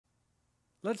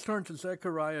Let's turn to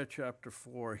Zechariah chapter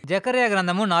 4. జకర్యా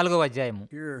గ్రంథము 4వ అధ్యాయము.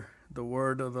 Here the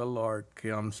word of the Lord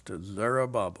comes to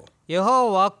Zerubbabel. యెహోవా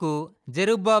వాక్కు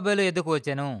జెరుబ్బాబెలు ఎదుకు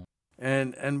వచ్చెను.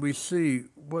 And we see,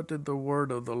 what did the word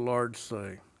of the Lord say?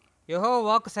 యెహోవా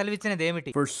వాక్కు సెలవిచ్చినది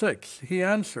ఏమిటి? Verse 6, he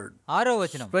answered, 6వ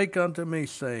వచనం. spake unto me,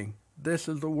 saying, this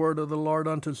is the word of the Lord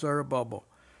unto Zerubbabel,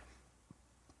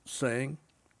 saying,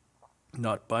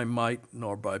 not by might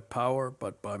nor by power,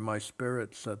 but by my spirit,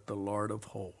 saith the Lord of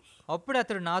hosts. అప్పుడు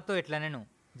అతడు నాతో ఇట్లనెను,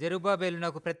 జెరుబ్బాబెలు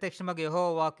నాకు ప్రత్యక్షమగు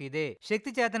యెహోవా వాక్కు ఇదే,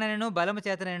 శక్తి చేతనైనను బలము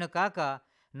చేతనైనను కాక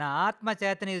నా ఆత్మ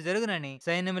చేతన ఇది జరుగునని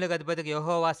సైన్యములకు అధిపతికి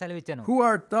యెహోవా సెలవిచ్చెను. Who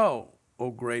art thou, O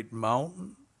great mountain?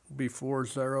 Before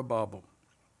Zerubbabel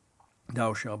thou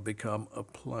shalt become a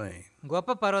plain.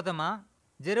 గొప్ప పర్వతమా,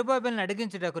 జెరుబ్బాబెలును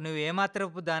అడిగించుటకు నువ్వు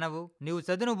ఏమాత్రపు దానవు, నీవు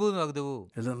చదును భూమి వగుదువు.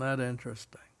 Isn't that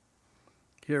interesting?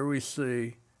 Here we see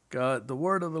God, the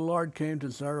word of the Lord came to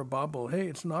Zerubbabel. Hey,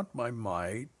 it's not by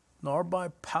might nor by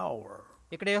power.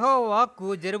 ఇక్కడ యెహోవా వాక్కు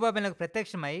జెరుబ్బాబెలునకు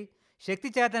ప్రత్యక్షమై శక్తి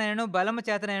చేతనైనను బలము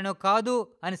చేతనైనను కాదు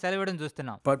అని సెలవిడం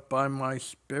చూస్తున్నాం. But by my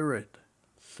spirit,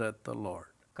 saith the Lord.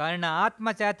 కానీ నా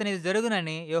ఆత్మ చేతన ఇది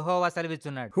జరుగునని యెహోవా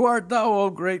సెలవిస్తున్నాడు. Who art thou, O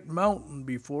great mountain,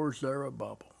 before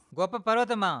Zerubbabel? గొప్ప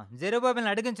పర్వతమా,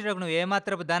 జెరుబ్బాబెలును అడిగించుటకు నువ్వు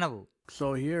ఏమాత్రపు దానవు. So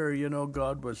here,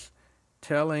 God was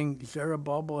telling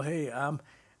Zerubbabel, hey,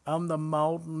 I'm the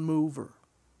mountain mover.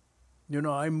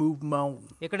 I move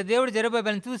mountains. ఇక్కడ దేవుడు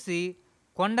జెరుబ్బాబెలును చూసి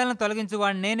కొండలను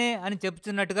తొలగించువాడు నేనే అని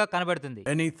చెప్తున్నట్టుగా కనబడుతుంది.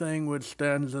 Anything which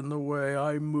stands in the way,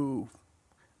 I move.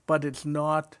 But it's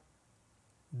not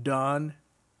done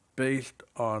based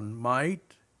on might.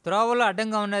 త్రోవలో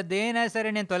అడ్డంగా ఉన్న దేనైనా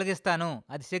సరే నేను తొలగిస్తాను,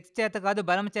 అది శక్తి చేత కాదు,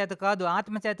 బలం చేత కాదు,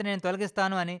 ఆత్మ చేత నేను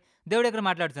తొలగిస్తాను అని దేవుడు ఇక్కడ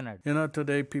మాట్లాడుతున్నాడు.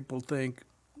 Today people think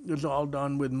it's all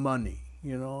done with money.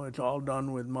 It's all done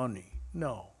with money.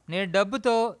 No. నేను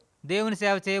డబ్బుతో దేవుని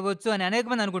సేవ చేయవచ్చు అని అనేక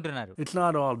మంది అనుకుంటున్నారు. It's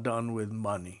not all done with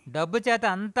money. డబ్బు చేత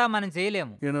అంతా మనం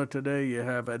చేయలేము. Today you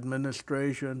have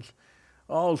administrations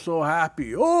all so happy.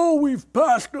 Oh, we've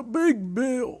passed a big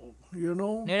bill.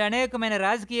 నేడు అనేకమైన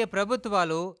రాజకీయ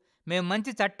ప్రభుత్వాలు మేము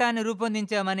మంచి చట్టాన్ని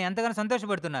రూపొందించామని ఎంతగానో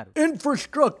సంతోషపడుతున్నారు.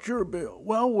 Infrastructure bill.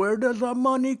 Well, where does the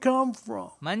money come from?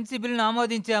 మంచి బిల్లును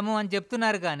ఆమోదించాము అని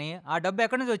చెప్తున్నారు కానీ ఆ డబ్బు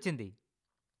ఎక్కడి నుంచి వచ్చింది?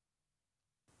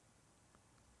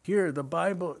 Here, the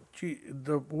Bible,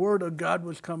 the word of God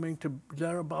was coming to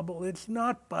Zerubbabel. It's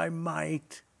not by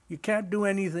might. You can't do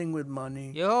anything with money.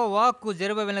 యెహోవా వాక్కు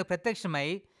జెరుబ్బాబెలునకు ప్రత్యక్షమై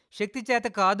శక్తి చేత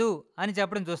కాదు అని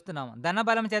చెప్పడం చూస్తున్నాం.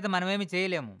 ధనబలం చేత మనమేమి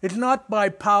చేయలేము. It's not by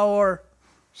power.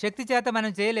 శక్తి చేత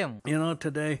మనం చేయలేము.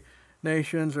 Today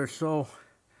nations are so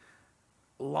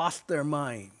lost their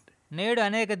mind. నేడు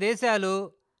అనేక దేశాలు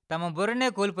తమ బుర్రనే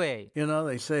కోల్పోయాయి.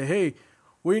 They say, hey,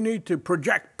 we need to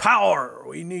project power.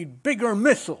 We need bigger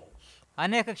missiles.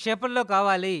 అనేక క్షేపణలో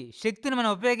కావాలి, శక్తిని మనం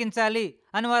ఉపయోగించాలి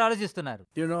అని వారు ఆలోచిస్తున్నారు.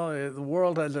 The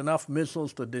world has enough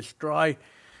missiles to destroy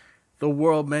the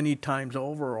world many times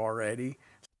over already.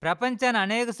 ప్రపంచాన్ని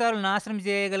అనేక సార్లు నాశనం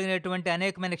చేయగలిగినటువంటి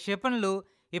అనేకమైన క్షేపణలు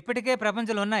ఇప్పటికే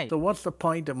ప్రపంచంలో ఉన్నాయి. So what's the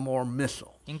point of more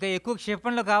missiles? ఇంకా ఎక్కువ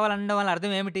క్షేపణలు కావాలనడం వల్ల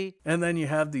అర్థం ఏమిటి? And then you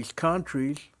have these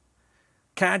countries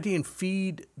can't even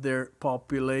feed their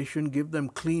population, give them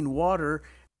clean water.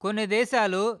 కొన్ని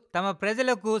దేశాలు తమ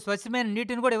ప్రజలకు స్వచ్ఛమైన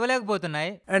నీటిని కూడా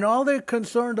ఇవ్వలేకపోతున్నాయి. And all they're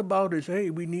concerned about is, hey,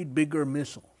 we need bigger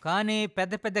missiles. కానీ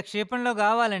పెద్ద పెద్ద క్షేపణలు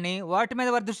కావాలని వాటి మీద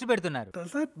వారు దృష్టి పెడుతున్నారు.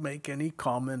 Does that make any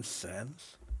common sense?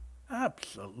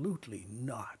 Absolutely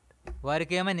not.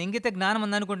 వారికి ఏమైనా ఇంగిత జ్ఞానం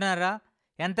ఉందనుకుంటున్నారా?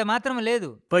 ఎంత మాత్రం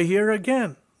లేదు. But here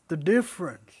again, the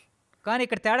difference. కానీ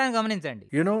ఇక్కడ తేడాను గమనించండి.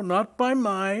 Not by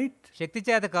might, శక్తి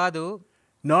చేత కాదు,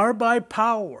 nor by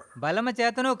power, బలమ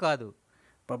చేతనూ కాదు,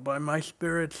 but by my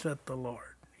spirit, saith the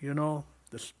Lord.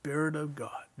 The Spirit of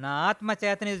God. నా ఆత్మ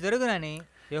చేతన ఇది జరుగునని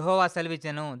యెహోవా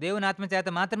సెలవిచ్చెను. దేవుని ఆత్మ చేత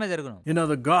మాత్రమే జరుగును.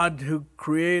 The God who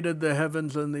created the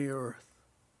heavens and the earth,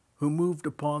 who moved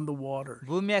upon the waters.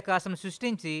 భూమి ఆకాశం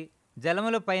సృష్టించి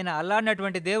జలముల పైన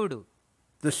అల్లాడినటువంటి దేవుడు.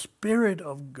 The Spirit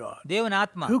of God. దేవుని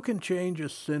ఆత్మ. Who can change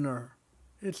a sinner?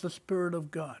 It's the Spirit of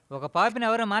God. ఒక పాపిని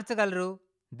ఎవరు మార్చగలరు?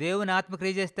 దేవుని ఆత్మ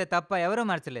క్రియ చేస్తే తప్ప ఎవరు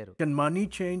మార్చలేరు. Can money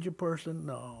change a person?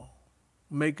 No.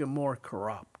 Make him more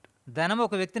corrupt. ధనం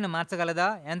ఒక వ్యక్తిని మార్చగలదా?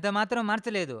 ఎంత మాత్రం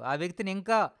మార్చలేదు. ఆ వ్యక్తిని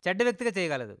ఇంకా చెడ్డ వ్యక్తిగా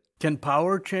చేయగలదు. Can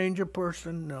power change a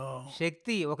person? No.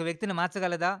 శక్తి ఒక వ్యక్తిని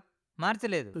మార్చగలదా?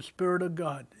 మార్చలేదు. The Spirit of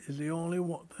God is the only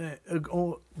one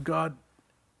God,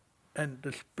 and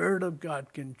the Spirit of God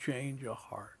can change a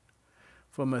heart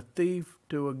from a thief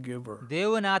to a giver.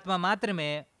 దేవుని ఆత్మ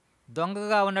మాత్రమే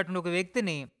దొంగగా ఉన్నటువంటి ఒక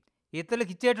వ్యక్తిని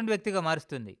ఇతరులకు ఇచ్చేటువంటి వ్యక్తిగా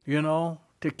మారుస్తుంది.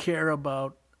 To care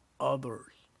about others.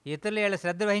 ఇతరుల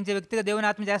శ్రద్ధ వహించే వ్యక్తిగా దేవుని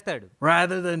ఆత్మ చేస్తాడు.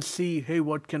 Rather than see, hey,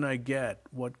 what can I get?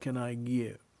 What can I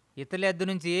give? ఇతరుల యొద్ద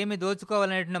నుంచి ఏమి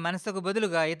దోచుకోవాలనే మనసుకు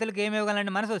బదులుగా ఇతరులకు ఏమి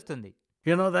ఇవ్వాలనే మనసు వస్తుంది.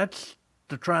 That's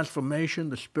the transformation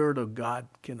the Spirit of God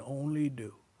can only do.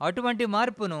 అటువంటి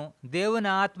మార్పును దేవుని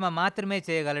ఆత్మ మాత్రమే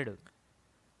చేయగలడు.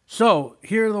 So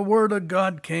here the word of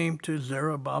God came to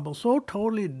Zerubbabel, so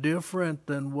totally different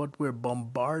than what we're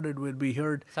bombarded with. We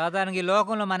heard సాధారణంగా ఈ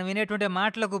లోకంలో మనం వినేటువంటి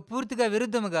మాటలకు పూర్తిగా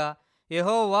విరుద్ధముగా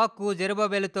యెహోవా వాక్కు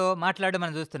జెరుబ్బాబెలుతో మాట్లాడడం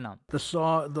మనం చూస్తున్నాం.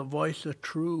 the voice of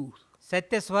truth.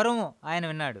 సత్య స్వరము ఆయన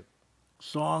విన్నాడు.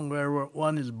 Song where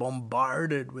one is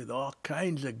bombarded with all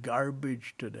kinds of garbage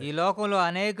today. ఈ లోకంలో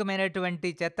అనేకమైనటువంటి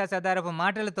చెత్త చెదారపు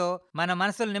మాటలతో మన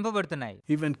మనసులు నింపబడుతున్నాయి.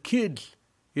 Even kids,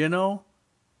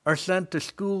 are sent to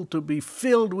school to be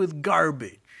filled with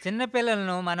garbage. చిన్న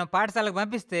పిల్లలను మనం పాఠశాలకు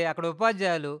పంపిస్తే అక్కడ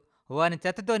ఉపాధ్యాయులు వారిని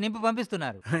చెత్తతో నింపి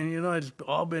పంపిస్తున్నారు. And it's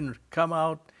all been come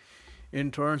out in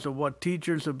terms of what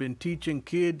teachers have been teaching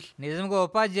kids. నిజంగా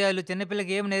ఉపాధ్యాయులు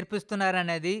చిన్నపిల్లకి ఏం నేర్పిస్తున్నారు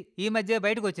అనేది ఈ మధ్య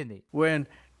బయటకు వచ్చింది. When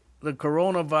the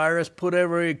coronavirus put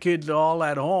every kids all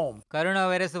at home. Corona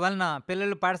virus వలన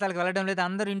పిల్లలు పాఠశాలకు వెళ్ళడం లేదు,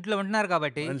 అందరూ ఇంట్లో ఉంటున్నారు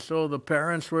కాబట్టి. And so the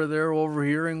parents were there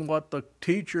overhearing what the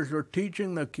teachers were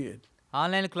teaching the kids.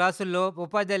 Online క్లాసుల్లో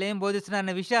ఉపాధ్యాయులు ఏం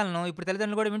బోధిస్తున్నారన్న విషయాలను ఇప్పుడు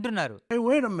తల్లిదండ్రులు కూడా వింటున్నారు. Hey,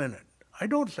 wait a minute. I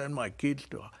don't send my kids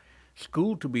to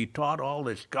school to be taught all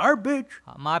this garbage.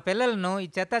 మా పిల్లలను ఈ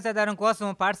చెత్త చెదారం కోసం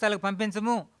పాఠశాలకు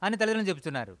పంపించము అని తల్లిదండ్రులు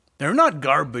చెబుతున్నారు. They're not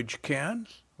garbage cans.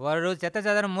 వారు చెత్త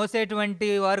చెదారం మోసేటువంటి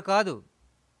వారు కాదు.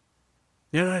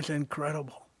 It's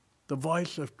incredible. The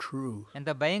voice of truth. ఎంత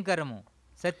భయంకరము,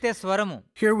 సత్య స్వరము.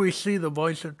 Here we see the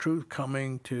voice of truth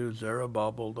coming to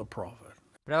Zerubbabel the prophet.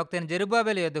 ప్రవక్త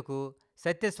జెరుబ్బాబెలు యొద్దకు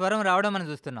సత్య స్వరం రావడం మనం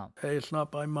చూస్తున్నాం. Hey, it's not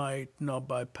by might, not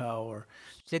by power.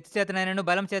 శక్తి చేతనైనను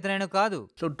బలం చేతనైనను కాదు.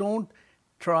 So don't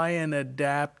try and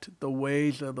adapt the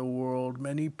ways of the world.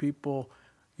 Many people,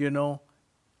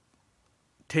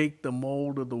 take the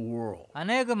mold of the world.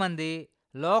 అనేక మంది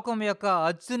లోకం యొక్క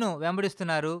అచ్చును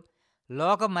వెంబడిస్తున్నారు.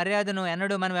 లోక మర్యాదను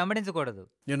ఎన్నడూ మనం వెంబడించకూడదు.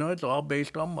 It's all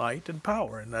based on might and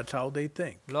power, and that's how they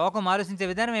think. లోకం ఆలోచించే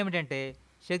విధానం ఏమిటంటే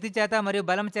శక్తి చేత మరియు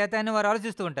బలం చేత అని వారు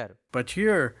ఆలోచిస్తూ ఉంటారు. But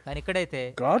here, కానీ ఇక్కడైతే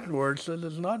God's word says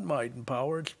it's not might and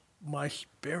power, it's my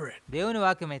spirit. దేవుని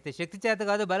వాక్యం అయితే శక్తి చేత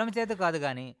కాదు, బలం చేత కాదు,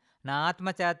 కానీ నా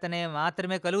ఆత్మ చేతనే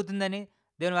మాత్రమే కలుగుతుందని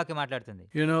దేవుని వాక్యం మాట్లాడుతుంది.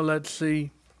 Let's see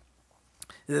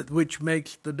which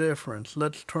makes the difference.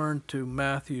 Let's turn to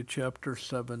Matthew chapter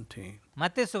 17.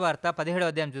 మత్తయి సువార్త 17వ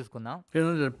అధ్యాయం చూసుకుందాం.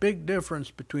 There's a big difference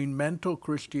between mental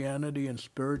Christianity and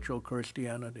spiritual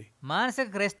Christianity. మానసిక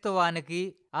క్రైస్తవానికి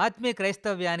ఆత్మీయ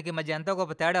క్రైస్తవ్యానికి మధ్య ఎంతో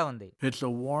గొప్ప తేడా ఉంది. It's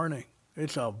a warning.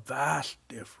 It's a vast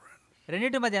difference.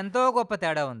 రెండింటి మధ్య ఎంతో గొప్ప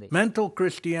తేడా ఉంది. Mental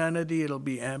Christianity, it'll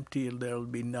be empty,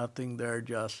 there'll be nothing there,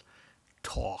 just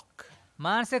talk.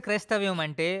 మానసిక క్రైస్తవ్యం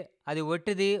అంటే అది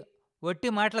ఒట్టి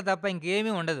మాటలు తప్ప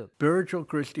ఇంకేమీ ఉండదు. Spiritual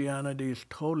Christianity is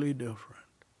totally different.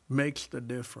 Makes the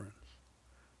difference.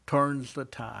 Turns the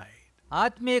tide.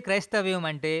 ఆత్మీయ క్రైస్తవ్యం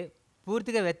అంటే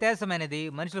పూర్తిగా వ్యత్యాసమైనది,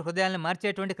 మనుషుల హృదయాలను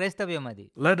మార్చేటువంటి క్రైస్తవ్యం అది.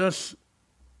 Let us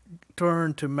turn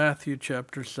to Matthew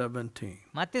chapter 17.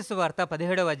 మత్తయి సువార్త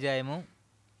 17వ అధ్యాయము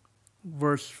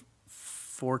verse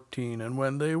 14. And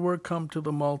when they were come to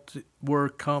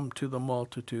the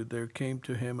multitude, there came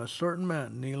to him a certain man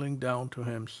kneeling down to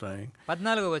him, saying.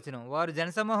 14వ వచనం. వారు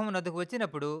జనసమూహం వద్దకు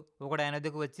వచ్చినప్పుడు ఒకడు ఆయన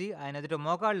వద్దకు వచ్చి ఆయన ఎదుట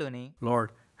మోకాళ్ళుని, Lord,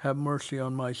 have mercy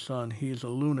on my son. He is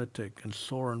a lunatic and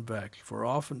sore and vexed, for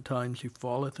oftentimes he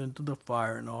falleth into the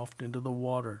fire and oft into the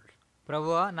waters.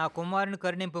 ప్రభువా, నా కుమారుని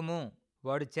కరుణింపుము,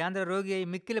 వాడు చాంద్ర రోగి అయి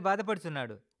మిక్కిలి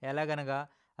బాధపడుచున్నాడు, ఎలాగనగా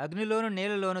అగ్నిలోను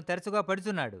నీళ్ళలోను తరచుగా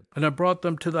పడుచున్నాడు. And I brought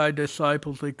them to thy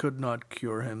disciples, they could not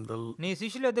cure him. నీ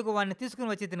శిష్యుల వద్దకు వారిని తీసుకుని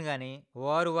వచ్చితిని గాని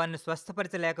వారు వారిని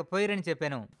స్వస్థపరచలేకపోయిరని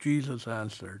చెప్పాను. Jesus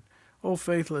answered, O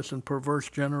faithless and perverse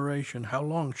generation, how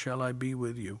long shall I be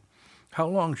with you? How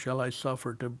long shall I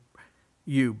suffer to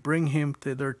you? Bring him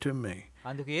thither to me.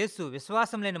 అందుకు యేసు,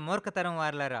 విశ్వాసం లేని మూర్ఖతరం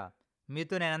వారలారా,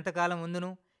 మీతో నేను ఎంతకాలం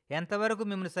ఉందును, ఎంతవరకు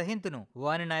మిమ్మల్ని సహింతును,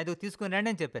 వాని నా ఎదుగు తీసుకుని రండి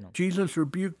అని చెప్పాను. Jesus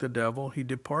rebuked the devil, he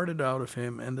departed out of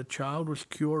him, and the child was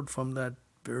cured from that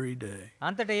very day.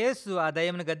 అంతటా యేసు ఆ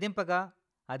దయ్యమును గద్దింపగా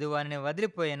అది వానిని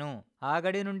వదిలిపోయెను. ఆ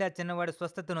గడి నుండి ఆ చిన్నవాడు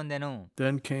స్వస్థత నొందెను.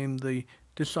 Then came the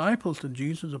disciples to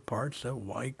Jesus apart, said,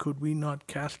 Why could we not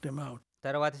cast him out?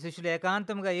 తర్వాత శిష్యులు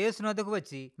ఏకాంతముగా యేసు వద్దకు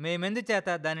వచ్చి, మేమెందు చేత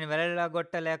దానిని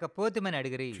వెళ్ళగొట్టలేకపోతుమని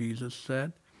అడిగిరి. Jesus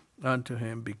said unto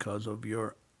him, Because of your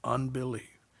unbelief.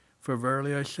 For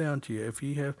verily I say unto you, if ye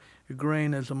have a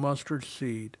grain as a mustard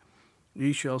seed, ye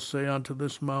shall say unto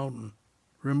this mountain,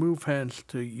 Remove hence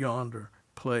to yonder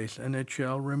place, and it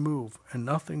shall remove, and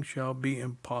nothing shall be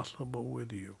impossible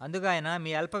with you. అందుకు ఆయన,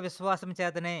 మీ అల్ప విశ్వాసం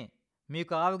చేతనే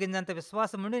మీకు ఆవగింజంత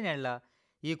విశ్వాసం ఉండినెళ్ళ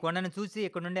ఈ కొండను చూసి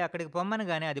ఇక్కడ నుండి అక్కడికి పొమ్మను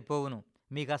గాని అది పోవును,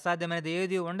 మీకు అసాధ్యమైనది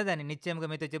ఏది ఉండదని నిశ్చయముగా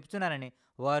మీతో చెప్తున్నానని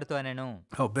వారితో అనెను.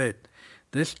 Howbeit,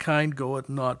 this kind goeth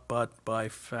not but by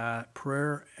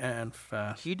prayer and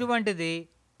fast. ఇటువంటిది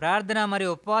ప్రార్థన మరియు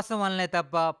ఉపవాసం వల్లనే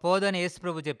తప్ప పోదని యేసు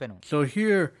ప్రభు చెప్పాను. So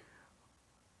here,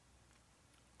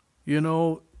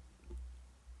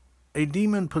 a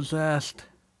demon-possessed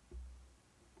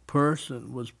person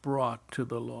was brought to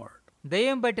the Lord.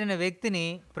 దయ్యం పట్టిన వ్యక్తిని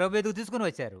ప్రభు ఎదుగు తీసుకుని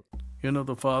వచ్చారు.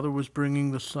 The father was bringing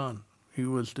the son. He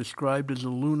was described as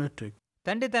a lunatic.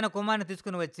 తండ్రి తన కుమారుని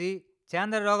తీసుకుని వచ్చి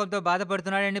చాంద్ర రోగంతో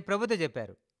బాధపడుతున్నాడని ప్రభుతో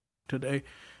చెప్పారు. Today,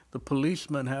 the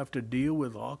policemen have to deal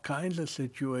with all kinds of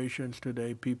situations today.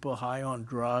 People high on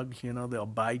drugs,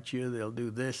 they'll bite you, they'll do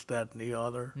this, that, and the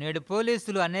other. నేడు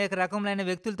పోలీసులు అనేక రకములైన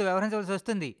వ్యక్తులతో వ్యవహరించవలసి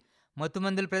వస్తుంది.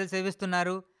 మత్తుమందులు ప్రజలు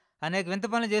సేవిస్తున్నారు, అనేక వింత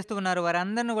పనులు చేస్తూ ఉన్నారు.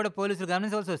 వారందరినీ కూడా పోలీసులు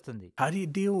గమనించవలసి వస్తుంది. How do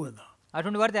you deal with them?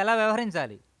 అటువంటి వారితో ఎలా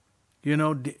వ్యవహరించాలి?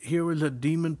 Here was a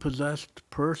demon-possessed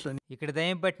person. ఇక్కడ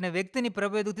దయ్యం పట్టిన వ్యక్తిని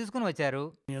ప్రభు ఎదుగు తీసుకుని వచ్చారు.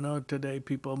 Today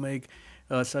people make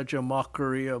such a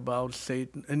mockery about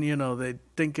Satan, and they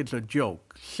think it's a joke.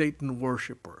 Satan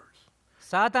worshippers.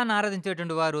 సాతాను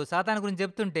ఆరాధించేటువంటి వారు సాతాను గురించి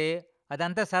చెప్తుంటే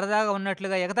అదంతా సరదాగా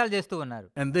ఉన్నట్లుగా ఎగతాళి చేస్తూ ఉన్నారు.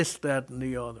 And this, that, and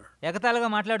the other. ఎగతాళిగా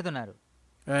మాట్లాడుతున్నారు.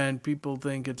 And people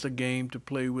think it's a game to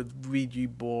play with Ouija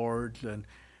boards and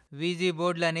VG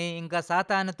బోర్డులని ఇంకా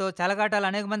సాతానుతో చలగాటాలు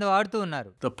అనేక మంది వాడుతూ ఉన్నారు.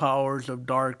 The powers of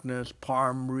darkness,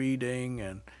 palm reading,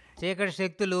 and చీకటి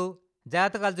శక్తులు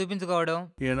జాతకాలు చూపించుకోవడం.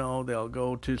 They'll go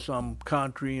to some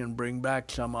country and bring back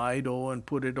some idol and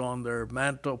put it on their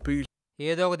mantelpiece.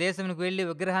 ఏదో ఒక దేశానికి వెళ్ళి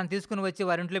విగ్రహాన్ని తీసుకుని వచ్చి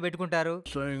వారి ఇంట్లో పెట్టుకుంటారు.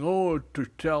 Saying, to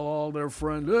tell all their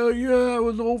friends, "Hey, yeah, I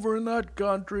was over in that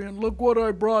country and look what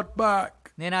I brought back."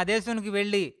 నేను ఆ దేశానికి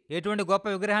వెళ్ళి ఎటువంటి గొప్ప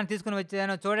విగ్రహాన్ని తీసుకుని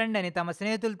వచ్చానో చూడండి అని తమ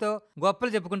స్నేహితులతో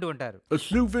గొప్పలు చెప్పుకుంటూ ఉంటారు. A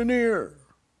souvenir.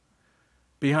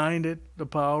 Behind it, the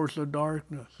powers of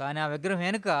darkness. కానీ ఆ విగ్రహం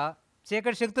వెనుక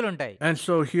చీకటి శక్తులు ఉంటాయి. And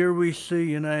so here we see,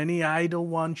 any idol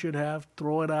one should have,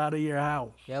 throw it out of your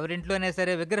house. ఎవరింట్లోనే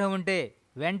సరే విగ్రహం ఉంటే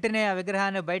వెంటనే ఆ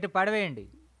విగ్రహాన్ని బయట పడవేయండి.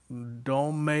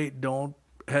 Don't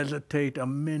hesitate a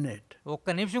minute.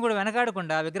 ఒక్క నిమిషం కూడా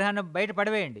వెనకాడకుండా ఆ విగ్రహాన్ని బయట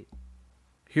పడవేయండి.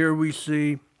 Here we see,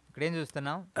 ఇక్కడ ఏం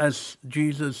చూస్తున్నాం? as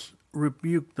Jesus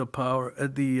rebuked the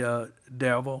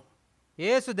devil.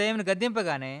 Yesu దయ్యంని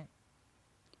గద్దింపగానే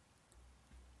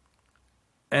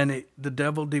and the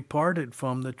devil departed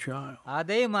from the child. ఆ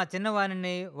దయ్యం ఆ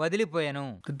చిన్నవానిని వదిలిపోయాను.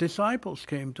 The disciples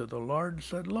came to the Lord and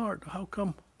said, "Lord, how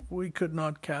come we could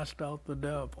not cast out the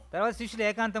devil?" తర్వాత శిష్యులు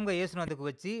ఏకాంతంగా యేసుని వద్దకు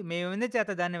వచ్చి మేము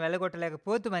ఎందుచేత దాన్ని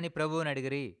వెళ్ళగొట్టలేకపోతుమని ప్రభువుని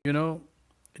అడిగిరి.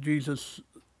 Jesus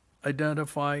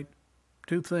identified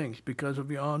two things because of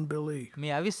your unbelief. మీ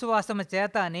అవిశ్వాసము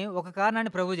చేత అని ఒక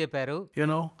కారణాన్ని ప్రభువు చెప్పారు.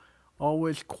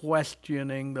 Always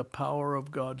questioning the power of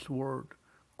God's word.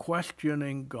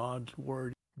 Questioning God's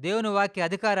word. దేవుని వాక్య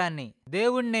అధికారాన్ని,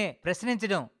 దేవుణ్ణే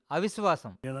ప్రశ్నించడం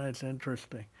అవిశ్వాసం. It's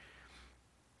interesting.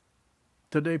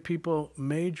 Today people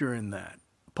major in that.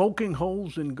 Poking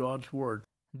holes in God's word.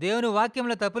 దేవుని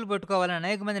వాక్యంలో తప్పులు పట్టుకోవాలని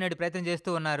అనేక మంది నేడు ప్రయత్నం చేస్తూ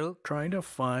ఉన్నారు. Trying to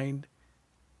find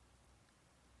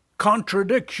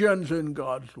contradictions in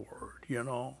God's word,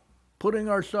 putting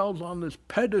ourselves on this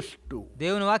pedestal.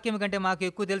 దేవుని వాక్యం కంటే మాకు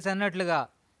ఎక్కువ తెలుసు అన్నట్లుగా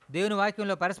దేవుని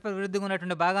వాక్యంలో పరస్పర విరుద్ధంగా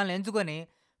ఉన్నటువంటి భాగాలను ఎంచుకొని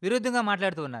విరుద్ధంగా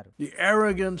మాట్లాడుతూ ఉన్నారు. The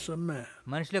arrogance of man.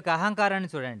 మనుషుల యొక్క అహంకారాన్ని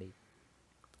చూడండి.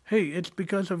 Hey, it's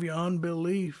because of your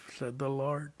unbelief, said the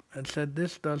Lord, and said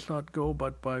this does not go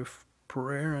but by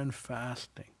prayer and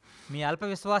fasting. మీ అల్ప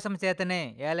విశ్వాసం చేతనే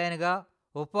ఏలైనగా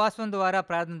ఉపవాసం ద్వారా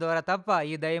ప్రార్థన ద్వారా తప్ప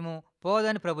ఈ దయ్యము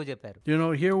పోదని ప్రభు చెప్పారు.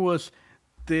 Here was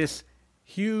this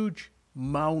huge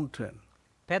mountain.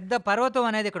 పెద్ద పర్వతం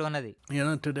అనేది ఇక్కడ ఉన్నది.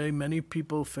 Today many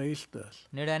people face this.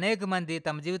 నేడు అనేక మంది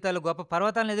తమ జీవితాల్లో గొప్ప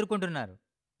పర్వతాలను ఎదుర్కొంటున్నారు.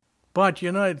 But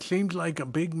it seems like a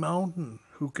big mountain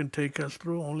who can take us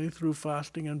through only through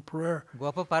fasting and prayer.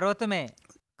 గొప్ప పర్వతమే,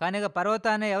 కానీ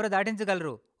పర్వతాన్ని ఎవరు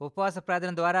దాటించగలరు? ఉపవాస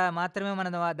ప్రార్థన ద్వారా మాత్రమే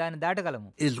మనం దాన్ని దాటగలము.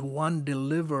 Is one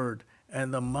delivered and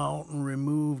the mountain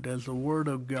removed as the word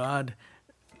of God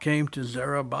came to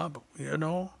Zerubbabel,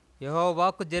 యెహోవా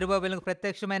వాక్కు జెరుబ్బాబెలుకు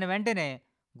ప్రత్యక్షమైన వెంటనే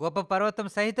గొప్ప పర్వతం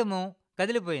సహితము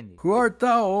కదిలిపోయింది. Who art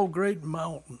thou, O great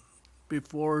mountain,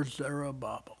 before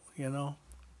Zerubbabel?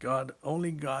 Only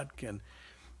God can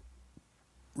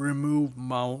remove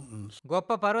mountains. గొప్ప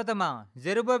పర్వతమా,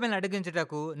 జెరుబ్బాబెలును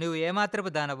అడిగించుటకు నీవు ఏమాత్రపు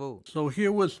దానవు? So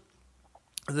here was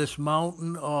this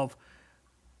mountain of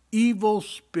evil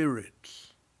spirits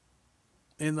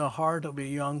in the heart of a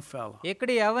young fellow. ఇక్కడ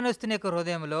యవ్వనస్తుని యొక్క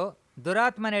హృదయంలో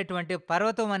దురాత్మ అనేటువంటి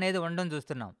పర్వతం అనేది ఉండడం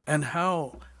చూస్తున్నాం. And how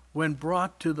when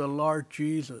brought to the Lord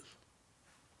Jesus,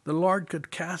 the Lord could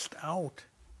cast out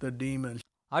the demons.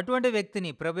 అటువంటి వ్యక్తిని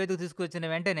ప్రభు ఎదుగు తీసుకొచ్చిన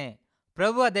వెంటనే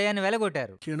ప్రభు ఆ దయ్యాన్ని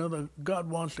వెలగొట్టారు. You know, God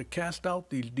wants to cast out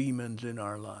these demons in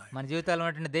our life. మన జీవితాల్లో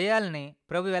ఉన్నటువంటి దయ్యాలని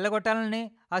ప్రభు వెలగొట్టాలని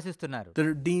ఆశిస్తున్నారు.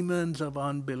 There are demons of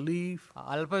unbelief,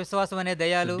 అల్ప విశ్వాసం అనే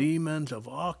దయ్యాలు, demons of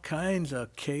all kinds of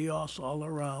chaos all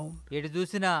around. ఎటు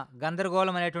చూసినా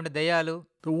గందరగోళం అనేటువంటి దయ్యాలు.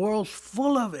 The world's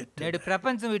full of it. నేడు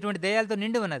ప్రపంచం ఇటువంటి దయ్యాలతో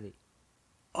నిండి ఉన్నది.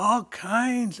 All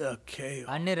kinds of chaos.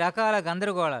 అన్ని రకాల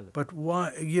గందరగోళాలు. But why,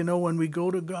 you know, when we go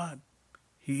to God,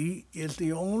 He is the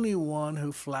only one who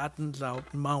flattens out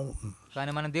mountains.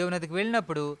 కానీ మనం దేవుని వద్దకు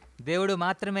వెళ్ళినప్పుడు దేవుడు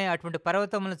మాత్రమే అటువంటి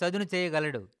పర్వతములను చదును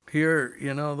చేయగలడు. Here,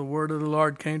 you know, the word of the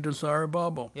Lord came to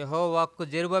Zerubbabel. యెహోవా వాక్కు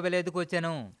జెరుబ్బాబెలు ఎదుకు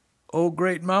వచ్చెను. O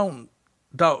great mountain,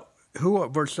 thou,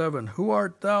 verse 7, who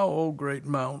art thou, O great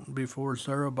mountain, before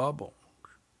Zerubbabel?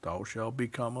 Thou shalt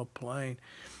become a plain.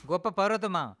 గొప్ప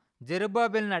పర్వతమా,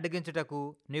 జెరుబ్బాబెలును అడ్డగించుటకు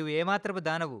నీవు ఏమాత్రపు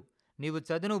దానవు, నీవు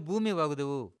చదును భూమి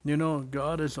వగుదువు. You know,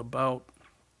 God is about,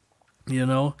 you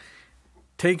know,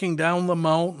 taking down the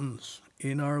mountains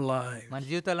in our lives. మన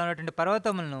జీవితంలో ఉన్నటువంటి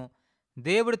పర్వతములను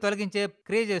దేవుడు తొలగించే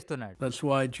క్రియ చేస్తున్నాడు. That's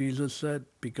why Jesus said,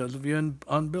 because of your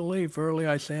unbelief, verily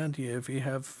I say unto you, if ye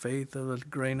have faith of a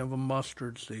grain of a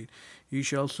mustard seed, ye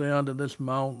shall say unto this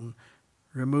mountain,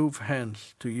 remove hence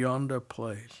to yonder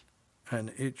place, and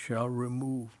it shall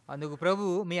remove. అందుకు ప్రభు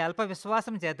మీ అల్ప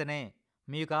విశ్వాసం చేతనే,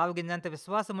 మీకు ఆవగింజంత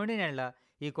విశ్వాసం ఉండినెడల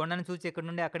ఈ కొండను చూచి ఇక్కడ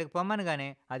నుండి అక్కడికి పొమ్మనగానే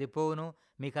అది పోవును,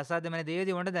 మీకు అసాధ్యమైనది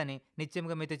ఏది ఉండదని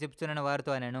నిశ్చయంగా మీతో చెప్తున్నాను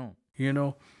వారితో అనెను. You know,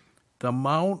 the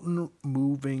mountain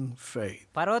moving faith.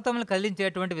 పర్వతములు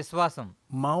కదిలించేటువంటి విశ్వాసం.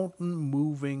 Mountain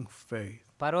moving faith.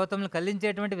 పర్వతములు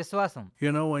కదిలించేటువంటి విశ్వాసం.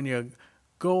 You know, when you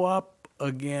go up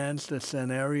against a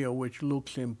scenario which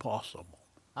looks impossible.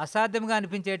 అసాధ్యంగా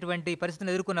అనిపించేటువంటి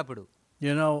పరిస్థితిని ఎదుర్కొన్నప్పుడు.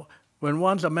 You know, when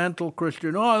one's a mental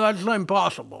Christian, oh, that's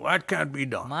impossible, that can't be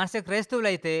done. మానసిక క్రైస్తవులు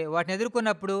అయితే వాటిని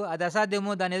ఎదుర్కొన్నప్పుడు అది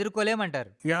అసాధ్యము, దాన్ని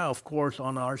ఎదుర్కోలేమంటారు. Yeah, of course,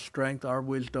 on our strength, our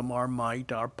wisdom, our might,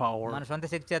 our power. మన సొంత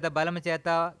శక్తి చేత, బలము చేత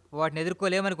వాటిని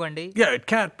ఎదుర్కోలేమనుకోండి. Yeah, it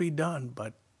can't be done,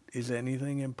 but is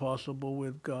anything impossible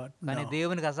with God? కానీ No.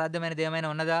 దేవునికి అసాధ్యమైనది ఏమైనా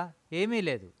ఉన్నదా? ఏమీ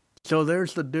లేదు. So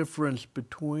there's the difference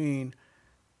between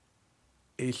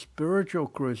a spiritual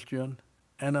Christian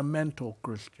and a mental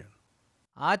Christian.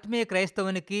 ఆత్మీయ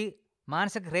క్రైస్తవునికి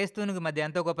మానసిక క్రైస్తవునికి మధ్య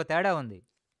ఎంతో గొప్ప తేడా ఉంది.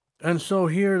 And so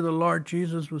here the Lord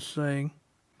Jesus was saying,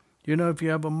 you know, if you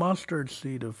have a mustard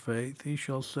seed of faith, he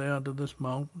shall say unto this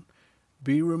mountain,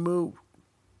 be removed.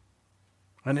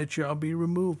 And it shall be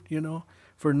removed, you know,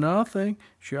 for nothing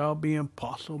shall be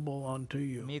impossible unto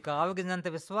you. మీకు ఆవగింజంత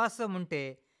విశ్వాసం ఉంటే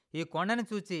ఈ కొండను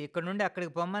చూచి ఇక్కడ నుండి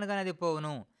అక్కడికి పొమ్మనగానే అది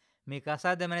పోవును, మీకు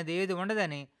అసాధ్యమైనది ఏది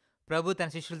ఉండదని ప్రభు తన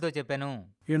శిష్యులతో చెప్పాను.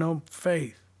 You know,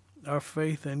 faith, our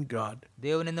faith in God.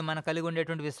 దేవునిందు మన కలిగి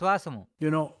ఉండేటువంటి విశ్వాసము.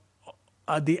 You know,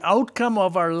 the outcome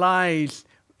of our lives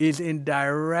is in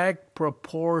direct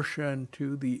proportion to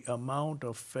the amount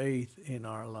of faith in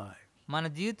our life. మన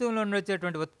జీవితంలో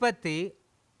వచ్చేటువంటి ఉత్పత్తి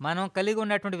మనం కలిగి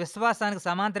ఉన్నటువంటి విశ్వాసానికి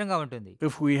సమాంతరంగా ఉంటుంది.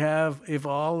 If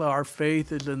all our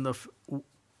faith is in the,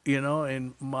 you know, in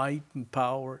might and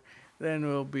power, then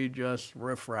we'll be just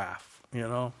riffraff, you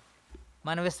know.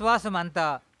 మన విశ్వాసం అంతా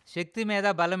శక్తి మీద,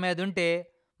 బలం మీద ఉంటే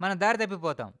మనం దారి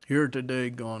తప్పిపోతాం. Here today,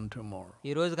 gone tomorrow.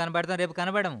 ఈ రోజు కనబడతాం, రేపు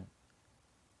కనబడము.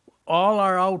 All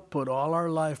our output, all our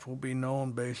life will be known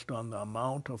based on the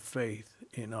amount of faith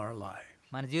in our life.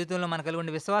 మన జీవితంలో మన కలిగి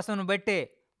ఉండే విశ్వాసం బట్టే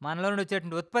మనలో నుండి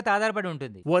వచ్చేటువంటి ఉత్పత్తి ఆధారపడి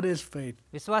ఉంటుంది. What is faith?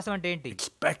 విశ్వాసం అంటే ఏంటి?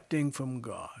 Expecting from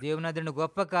God. దేవుని వద్ద నుండి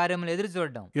గొప్ప కార్యములు ఎదురు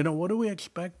చూడడం. You know, what do we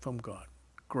expect from God?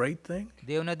 Great things?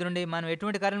 దేవుని వద్ద నుండి మనం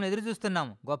ఎటువంటి కార్యములు ఎదురు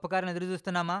చూస్తున్నాము? గొప్ప కార్యం ఎదురు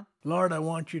చూస్తున్నామా? Lord, I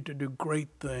want you to do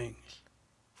great things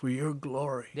for your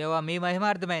glory. దేవా, మీ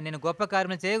మహిమార్థమై నేను గొప్ప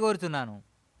కార్యములు చేయగోరుతున్నాను.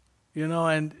 You know,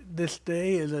 and this day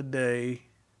is a day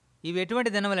ఇవి ఎటువంటి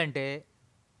దినములంటే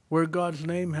where God's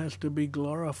name has to be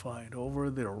glorified over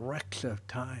the wrecks of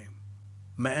time,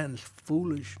 man's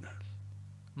foolishness.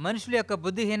 మనుషుల యొక్క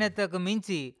బుద్ధిహీనతకు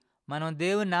మించి మనం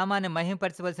దేవుని నామాన్ని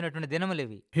మహిమపరచవలసినటువంటి దినములు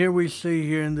ఇవి. Here we see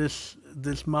here in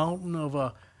this mountain of a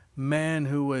man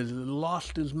who has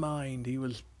lost his mind. He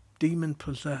was demon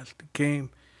possessed. Came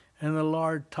and the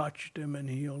Lord touched him and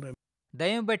healed him.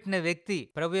 దయ్యం పట్టిన వ్యక్తి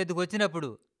ప్రభు ఎద్దుకు వచ్చినప్పుడు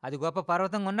అది గొప్ప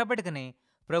పర్వతంగా ఉన్నప్పటికీ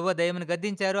ప్రభు దయ్యమును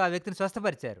గద్దించారు, ఆ వ్యక్తిని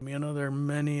స్వస్థపరిచారు. You know, there are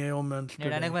many ailments నేడు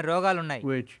today, అనేకమైన రోగాలు ఉన్నాయి,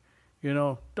 which, you know,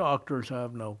 doctors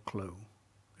have no clue.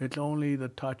 It's only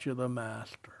the touch of the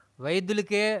master.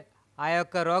 వైద్యులకే ఆ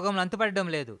యొక్క రోగములు అంతుపడడం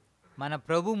లేదు. మన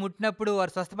ప్రభు ముట్టినప్పుడు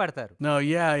వారు స్వస్థపడతారు. Now,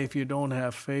 yeah, if you don't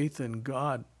have faith in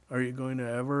God, are you going to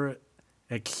ever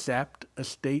accept a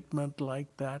statement like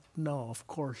that? No, of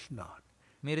course not.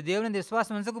 మీరు దేవుని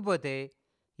విశ్వాసం ఉంచకపోతే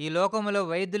ఈ లోకంలో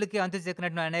వైద్యులకి అంతు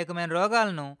చెక్కినట్టు అనేకమైన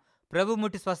రోగాలను ప్రభు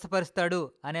ముట్టి స్వస్థపరుస్తాడు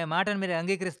అనే మాటను మీరు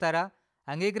అంగీకరిస్తారా?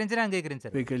 అంగీకరించరా?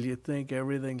 అంగీకరించరు. Because you think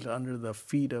everything's under the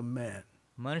feet of man.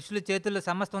 మనుషుల చేతుల్లో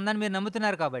సమస్తం ఉందని మీరు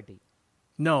నమ్ముతున్నారు కాబట్టి.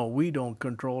 No, we don't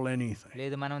control anything.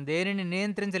 లేదు, మనం దేనిని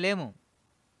నియంత్రించలేము.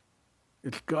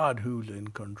 It's God who's in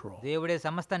control. దేవుడే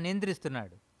సమస్తాన్ని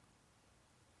నియంత్రిస్తున్నాడు.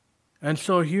 And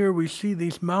so here we see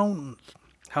these mountains.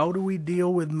 How do we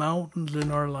deal with mountains in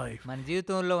our life? మన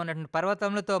జీవితంలో ఉన్నటువంటి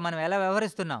పర్వతములతో మనం ఎలా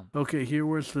వ్యవహరిస్తున్నాం? Okay, here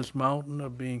was this mountain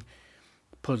of being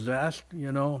possessed,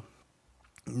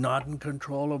 not in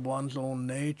control of one's own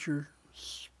nature,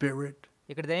 spirit.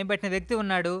 ఇక్కడ దయ్యం పట్టిన వ్యక్తి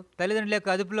ఉన్నాడు, తల్లిదండ్రుల యొక్క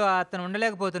అదుపులో అతను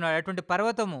ఉండలేకపోతున్నాడు. అటువంటి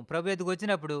పర్వతము ప్రభు ఎదుగు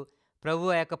వచ్చినప్పుడు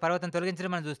ప్రభు ఆ యొక్క పర్వతం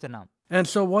తొలగించడం మనం చూస్తున్నాం. And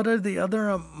so what are the other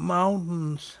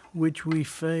mountains which we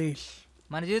face?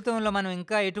 మన జీవితంలో మనం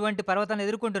ఇంకా ఎటువంటి పర్వతాన్ని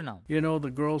ఎదుర్కొంటున్నాం?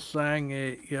 The girls sang,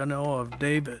 of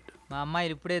David. మా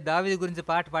అమ్మాయిలు ఇప్పుడే దావీదు గురించి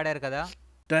పాట పాడారు కదా.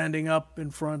 Standing up in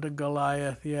front of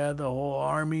Goliath, the whole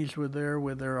armies were there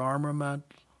with their armament.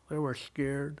 They were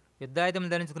scared. యుద్ధాయుధం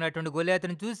ధరించుకున్నటువంటి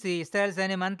గొలియాతును చూసి ఇశ్రాయేలు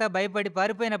సైన్యం అంతా భయపడి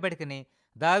పారిపోయినప్పటికీ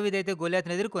దావీదైతే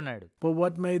గొలియాతును ఎదుర్కొన్నాడు. But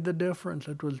what made the difference?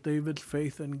 It was David's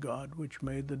faith in God which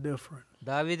made the difference.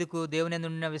 దావీదుకు దేవుని యందు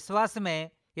ఉన్న విశ్వాసమే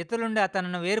ఇతరుల నుండి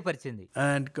అతనను వేరుపరిచింది.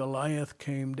 And Goliath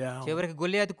came down. చివరికి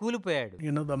గొలియాతు కూలిపోయాడు.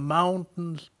 The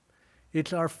mountains,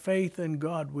 it's our faith in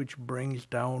God which brings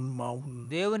down mountains.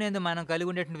 దేవుని యందు మనం కలిగి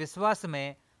ఉండేటువంటి విశ్వాసమే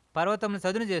పర్వతమును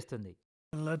చదును చేస్తుంది.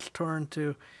 Let's turn to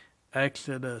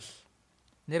Exodus.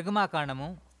 నిర్గమాకాండము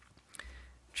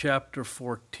chapter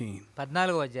 14.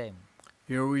 14వ అధ్యాయం.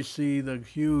 Here we see the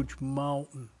huge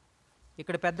mountain.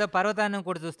 ఇక్కడ పెద్ద పర్వతాన్ని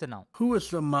కూడా చూస్తున్నాం. Who is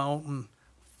the mountain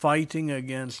fighting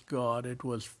against God? It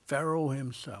was Pharaoh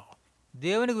himself.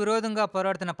 దేవునికి విరోధంగా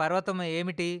పోరాడుతున్న పర్వతం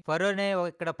ఏమిటి? ఫరోనే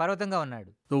ఇక్కడ పర్వతంగా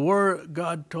ఉన్నాడు. The word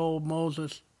God told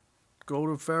Moses, go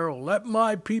to Pharaoh, let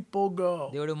my people go.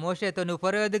 దేవుడు మోషేతో నువ్వు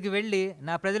ఫరో వద్దకు వెళ్ళి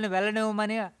నా ప్రజలను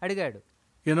వెళ్ళనివ్వమని అడిగాడు.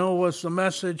 What's the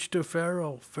message to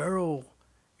Pharaoh? Pharaoh,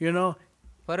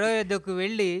 ఫరో వద్దకు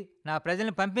వెళ్ళి నా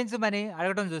ప్రజలను పంపించమని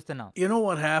అడగడం చూస్తున్నాం.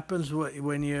 What happens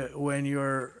when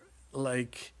you're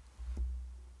like,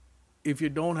 if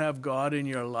you don't have God in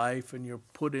your life and you're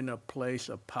put in a place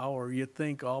of power, you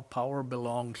think all power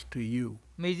belongs to you.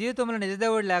 మీ జీవితంలో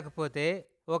నిజదేవుడు లేకపోతే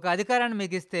ఒక అధికారాన్ని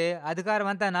మీకు ఇస్తే అధికారం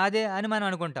అంతా నాదే అని మనం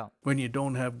అనుకుంటాం. When you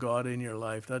don't have God in your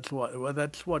life,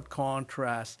 that's what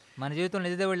contrasts. మన జీవితంలో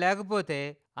నిజదేవుడు లేకపోతే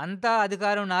అంతా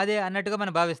అధికారం నాదే అన్నట్టుగా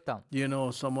మనం భావిస్తాం.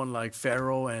 Someone like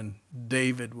Pharaoh and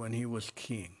David when he was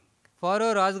king. ఫరో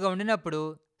రాజుగా ఉండినప్పుడు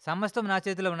సమస్తం నా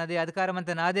చేతిలో ఉన్నది, అధికారం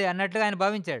అంతా నాదే అన్నట్టుగా ఆయన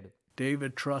భావించాడు.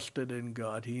 David trusted in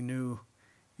God. He knew,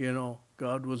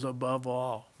 God was above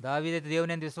all. దావీదు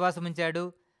దేవుని యందు విశ్వాసం ఉంచాడు,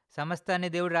 సమస్తాన్ని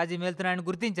దేవుడు రాజ్యం ఏలుతున్నాడని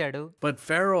గుర్తించాడు. But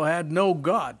Pharaoh had no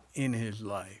God in his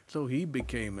life, so he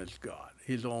became his God,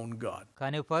 his own God.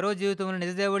 కానీ ఫరో జీవితంలో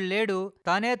నిజ దేవుడు లేడు,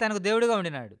 తానే తనకు దేవుడిగా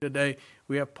ఉండినాడు. Today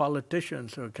we have politicians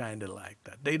who are kind of like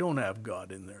that. They don't have God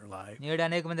in their life. నేడు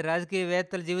అనేక మంది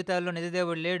రాజకీయవేత్తల జీవితాల్లో నిజ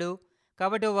దేవుడు లేడు,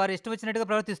 కాబట్టి వారు ఇష్టం వచ్చినట్టుగా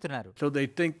ప్రవర్తిస్తున్నారు. So they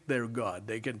think they're God.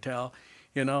 They can tell,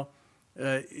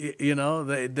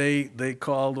 they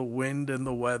call the wind and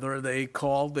the weather. They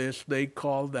call this, they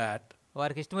call that.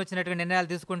 వారికి ఇష్టం వచ్చినట్టుగా నిర్ణయాలు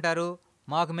తీసుకుంటారు,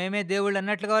 మాకు మేమే దేవుళ్ళు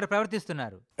అన్నట్లుగా వారు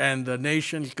ప్రవర్తిస్తున్నారు. And the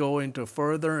nations go into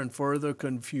further and further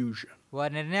confusion.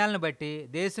 వారి నిర్ణయాలను బట్టి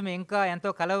దేశం ఇంకా ఎంతో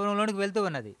కలవరంలోనికి వెళ్తూ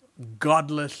ఉన్నది.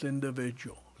 Godless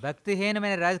individual.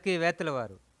 భక్తిహీనమైన రాజకీయవేత్తల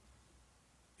వారు.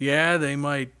 Yeah, they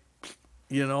might,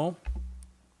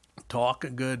 talk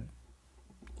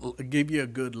give you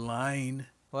a good line.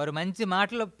 వారు మంచి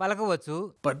మాటలు పలకవచ్చు,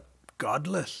 but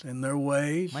godless in their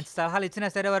ways. మంచి సలహాలు ఇచ్చినా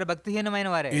సరే వారు భక్తిహీనమైన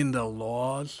వారే. In the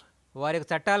laws. వారి యొక్క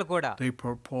చట్టాలు కూడా, they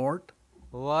purport.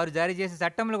 వారు జారీ చేసే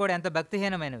చట్టములు కూడా ఎంత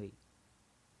భక్తిహీనమైనవి.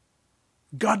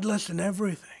 Godless in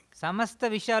everything. సమస్త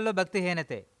విషయాల్లో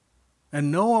భక్తిహీనతే. And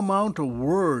no amount of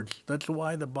words. That's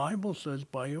why the Bible says,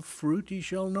 by your fruit ye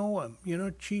shall know them.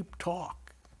 Cheap talk.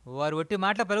 వారు ఒట్టి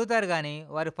మాటలు పలుకుతారు కానీ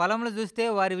వారి ఫలములు చూస్తే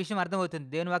వారి విషయం అర్థమవుతుంది.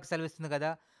 దేవుని వాక్యం సెలవిస్తుంది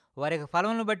కదా, వారి యొక్క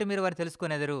ఫలములను బట్టి మీరు వారు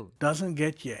తెలుసుకునేదరు. Doesn't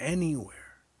get you anywhere.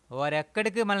 వారు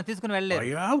ఎక్కడికి మనం తీసుకుని వెళ్ళలేదు. By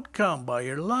your outcome, by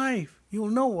your life,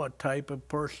 you'll know what type of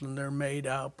person they're made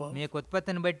up of. మీ యొక్క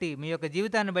ఉత్పత్తిని బట్టి, మీ యొక్క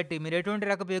జీవితాన్ని బట్టి మీరు ఎటువంటి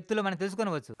రకపు వ్యక్తులు మనం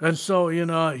తెలుసుకొనవచ్చు. And so,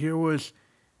 here was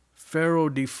Pharaoh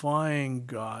defying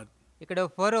God. ఇక్కడ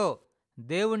ఫరో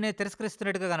దేవుణ్ణి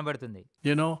తిరస్కరిస్తున్నట్టుగా కనబడుతుంది.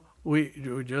 We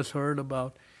just heard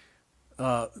about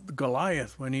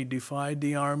Goliath when he defied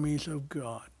the armies of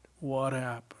God. What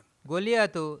happened?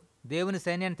 గొలియాతు దేవుని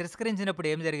సైన్యాన్ని తిరస్కరించినప్పుడు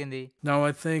ఏం జరిగింది? Now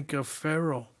I think of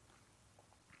Pharaoh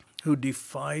who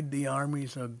defied the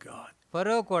armies of God.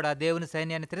 ఫరో కూడా దేవుని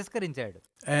సైన్యాన్ని తిరస్కరించాడు.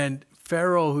 And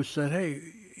Pharaoh who said, hey,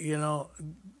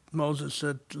 Moses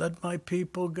said, let my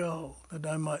people go that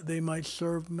they might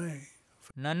serve me.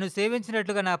 నన్ను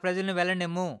సేవించినట్లుగా నా ప్రజలను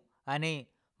వెళ్ళనిమ్ము అని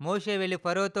మోషే వెళ్ళి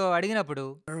ఫరోతో అడిగినప్పుడు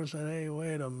Pharaoh said, hey,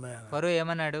 wait a minute. ఫరో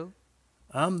ఏమన్నాడు?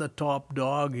 I'm the top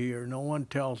dog here. No one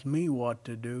tells me what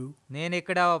to do. నేను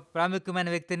ఇక్కడ ప్రాముఖ్యమైన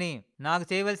వ్యక్తిని, నాకు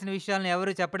చేయవలసిన విషయాలను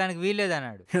ఎవరు చెప్పడానికి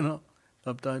వీల్లేదన్నాడు. You know,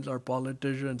 sometimes our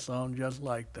politicians sound just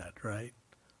like that, right?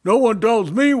 No one tells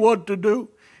me what to do.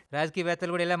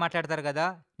 రాజకీయవేత్తలు కూడా ఇలా మాట్లాడతారు కదా,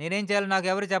 నేనేం చేయాలో నాకు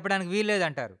ఎవరు చెప్పడానికి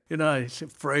వీల్లేదంటారు. You know, I say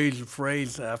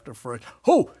phrase after phrase.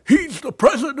 Oh, he's the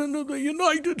president of the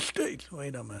United States.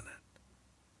 Wait a minute.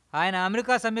 ఆయన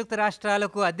అమెరికా సంయుక్త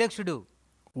రాష్ట్రాలకు అధ్యక్షుడు.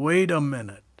 Wait a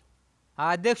minute. ఆ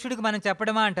అధ్యక్షుడికి మనం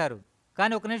చెప్పడమా అంటారు.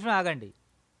 కానీ ఒక నిమిషం ఆగండి.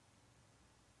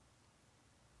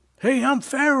 Hey, I'm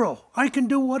Pharaoh. I can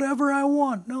do whatever I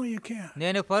want. No, you can't.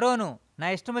 నేను ఫరోను, నా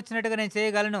ఇష్టం వచ్చినట్టుగా నేను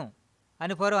చేయగలను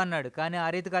అని ఫరో అన్నాడు. కానీ ఆ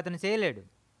రీతిగా అతను చేయలేడు.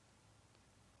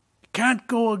 Can't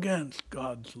go against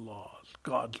God's laws,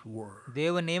 God's word.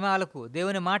 దేవుని నియమాలకు,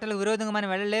 దేవుని మాటలకు విరోధంగా మనం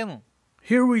వెళ్ళలేము.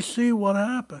 Here we see what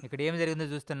happened. ఇక్కడ ఏం జరిగిందో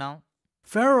చూస్తున్నాం.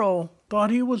 Pharaoh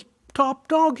thought he was top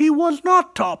dog. He was not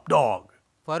top dog.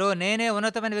 ఫరో నేనే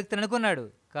ఉన్నతమైన వ్యక్తిని అనుకున్నాడు.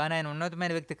 కానీ ఆయన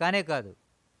ఉన్నతమైన వ్యక్తి కానే కాదు.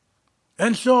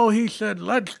 And so he said,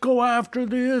 let's go after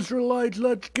the Israelites.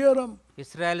 Let's get them.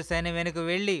 ఇశ్రాయేలు సైన్యం వెనుక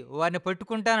వెళ్ళి వారిని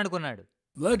పట్టుకుంటాననుకున్నాడు.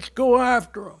 Let's go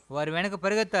after them. వారి వెనుక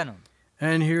పరిగెత్తాను.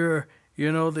 And here,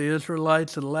 you know, the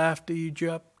Israelites had left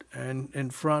Egypt, and in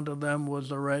front of them was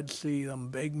the Red Sea, a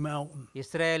big mountain.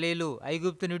 ఇశ్రాయేలీలు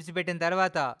ఐగుప్తును విడిచిపెట్టిన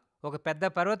తర్వాత ఒక పెద్ద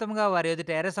పర్వతంగా వారి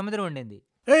ఎదుట ఎర్ర సముద్రం ఉండింది.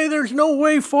 Hey, there's no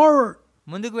way forward.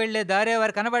 ముందుకు వెళ్లే దారే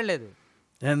వారు కనబడలేదు.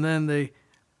 And then they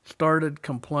started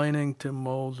complaining to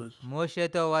Moses.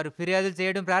 మోషేతో వారు ఫిర్యాదులు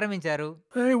చేయడం ప్రారంభించారు.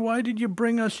 Hey, why did you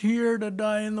bring us here to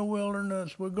die in the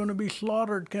wilderness? We're going to be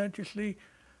slaughtered. Can't you see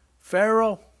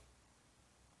Pharaoh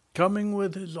coming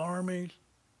with his armies?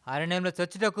 అరణ్యంలో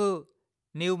చచ్చుటకు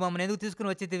నీవు మమ్మల్ని ఎందుకు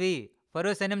తీసుకుని వచ్చితివి?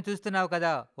 ఫరో సైన్యం చూస్తున్నావు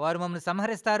కదా, వారు మమ్మల్ని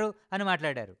సంహరిస్తారు అని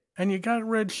మాట్లాడారు. And you got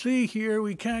Red Sea here.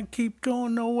 We can't keep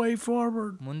going. No way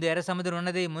forward. ముందు ఎర్ర సముద్రం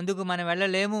ఉన్నది, ముందుకు మనం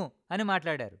వెళ్ళలేము అని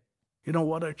మాట్లాడారు. You know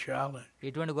what a challenge.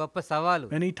 ఇటువంటి గొప్ప సవాలు.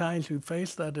 Many times we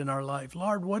face that in our life.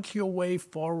 Lord, what's your way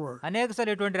forward?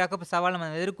 అనేకసార్లు ఇటువంటి రకపు సవాళ్ళను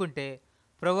మనం ఎదుర్కొంటే,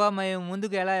 ప్రభువా మేము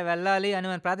ముందుకు ఎలా వెళ్ళాలి అని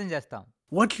మనం ప్రార్థన చేస్తాం.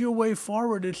 What's your way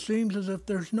forward? It seems as if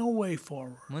there's no way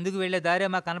forward. ముందుకు వెళ్ళే దారి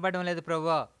మాకు కనపడడం లేదు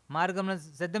ప్రభువా, మార్గంను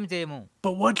సిద్ధం చేయము.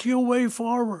 But what's your way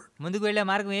forward? ముందుకు వెళ్ళే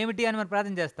మార్గం ఏమిటి అని మనం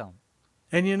ప్రార్థన చేస్తాం.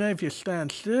 And you know, if you stand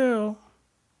still,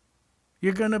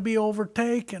 you're going to be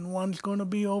overtaken. One's going to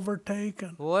be overtaken.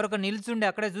 ఓరక నిల్చుండి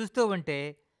అక్కడే చూస్తూ ఉంటే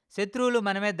శత్రువులు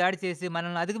మనమే దాడి చేసి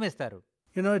మనల్ని అధిగమిస్తారు.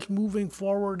 You know, it's moving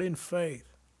forward in faith.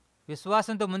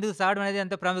 విశ్వాసంతో ముందుకు సాగడం అనేది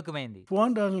ఎంతో ప్రాముఖ్యమైంది. If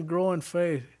one doesn't grow in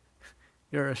faith,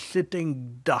 you're a sitting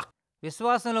duck.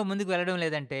 విశ్వాసంలో ముందుకు వెళ్ళడం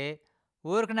లేదంటే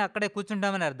ఊరికనే అక్కడే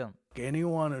కూర్చుంటామని అర్థం.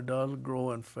 Anyone who doesn't grow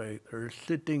in faith, they're a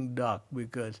sitting duck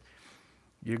because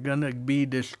you're going to be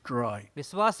destroyed.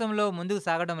 విశ్వాసంలో ముందుకు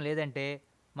సాగడం లేదంటే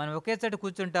మనం ఒకే చోట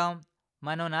కూర్చుంటాం,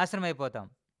 మనం నాశనం అయిపోతాం.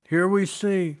 Here we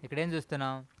see ఇక్కడ ఏం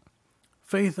చూస్తున్నాం?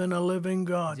 faith in a living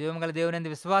God. జీవం గల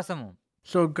దేవుని విశ్వాసము.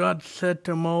 So God said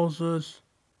to Moses,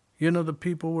 you know, the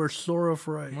people were sore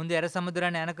afraid. ముందు ఎర్ర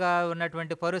సముద్రాన్ని వెనక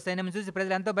ఉన్నటువంటి ఫరో సైన్యం చూసి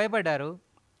ప్రజలు ఎంతో భయపడ్డారు.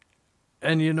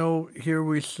 And you know, here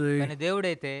we see కానీ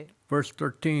దేవుడైతే verse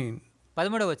 13.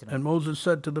 13వ వచనం. And Moses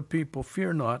said to the people,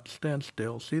 fear not, stand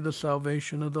still, see the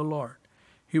salvation of the Lord.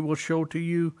 He will show to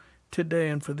you today,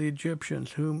 and for the Egyptians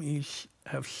whom ye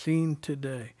have seen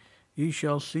today, ye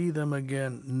shall see them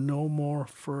again no more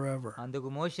forever. అందుకు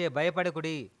మోషే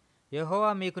భయపడకుడి,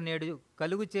 యెహోవా మీకు నేడు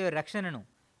కలుగుచే రక్షణను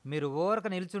మీరు ఓరక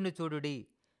నిల్చుండి చూడుడి.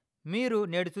 మీరు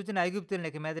నేడు చూచిన ఐగుప్తులను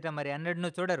ఇక మీదట మరి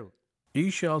అన్నడూ చూడరు. Ye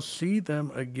shall see them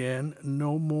again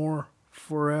no more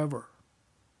forever.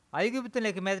 ఐగుప్తులను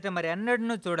ఇక మీదట మరి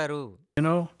అన్నడూ చూడరు. You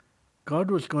know, God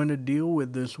was going to deal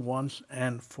with this once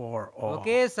and for all.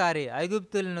 ఒకేసారి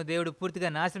ఐగుప్తులను దేవుడు పూర్తిగా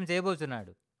నాశనం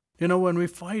చేయబోతున్నాడు. You know, when we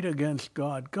fight against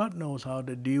God, God knows how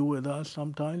to deal with us,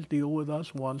 sometimes deal with us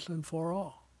once and for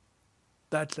all.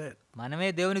 That's it. మనమే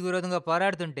దేవునికి విరోధంగా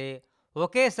పోరాడుతుంటే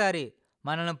ఒకేసారి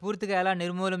మనల్ని పూర్తిగా ఎలా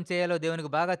నిర్మూలం చేయాలో దేవునికి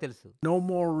బాగా తెలుసు. No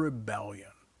more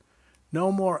rebellion. No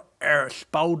more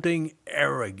spouting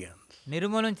arrogance.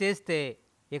 నిర్మూలం చేస్తే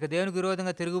ఇక దేవునికి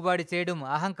విరోధంగా తిరుగుబాటు చేయడం,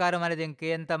 అహంకారం అనేది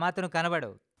ఇంకెంత మాత్రం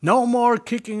కనబడవు. No more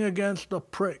kicking against the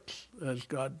pricks, as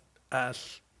God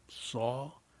asked Saul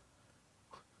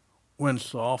when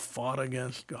Saul fought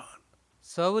against God.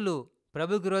 సౌలు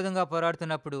ప్రభుకి విరోధంగా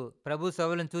పోరాడుతున్నప్పుడు ప్రభు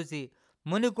సౌలును చూసి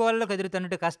మునికోళ్ళకు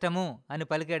ఎదురుతన్నుట కష్టము అని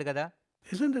పలికాడు కదా.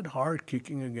 Isn't it hard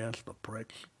kicking against the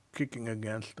pricks, kicking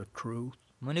against the truth?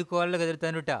 మునికోళ్ళకు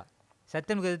ఎదురుతన్నుట,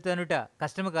 సత్యంకు ఎదురుతన్నుట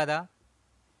కష్టము కాదా?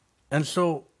 And so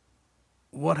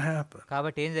what happened?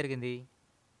 కాబట్టి ఏం జరిగింది?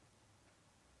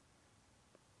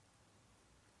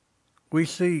 We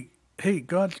see, hey,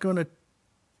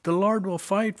 the Lord will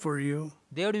fight for you.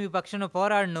 దేవుడు మీ పక్షాన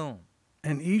పోరాడును.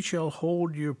 And ye shall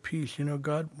hold your peace. You know,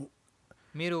 God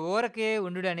మీరు ఊరకే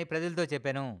ఉండుడని ప్రజలతో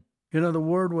చెప్పాను. You know, the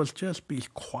word was just be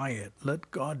quiet. Let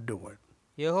God do it.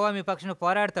 యెహోవా మీ పక్షాన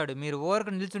పోరాడతాడు, మీరు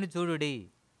ఊరకు నిల్చుని చూడుడి.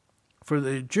 For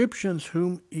the Egyptians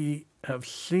whom ye have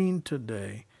seen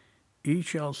today, ye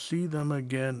shall see them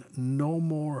again no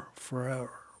more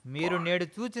forever. మీరు నేడు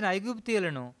చూచిన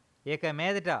ఐగుప్తీయులను ఇక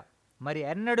మీదట మరి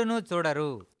ఎన్నడూనూ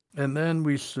చూడరు. And then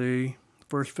we see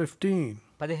verse 15.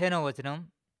 15వ వచనం.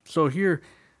 So here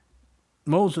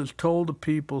Moses told the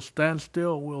people, stand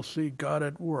still, we'll see God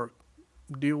at work.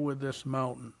 Deal with this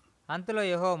mountain. అంతలో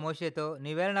యెహోవా మోషేతో,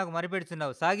 నీవేళ నాకు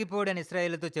మొరపెడుచున్నావు, సాగిపోడు అని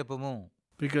ఇశ్రాయేలుతో చెప్పుము.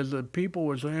 Because the people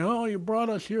were saying, oh, you brought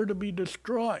us here to be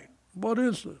destroyed. What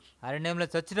is this? అరణ్యంలో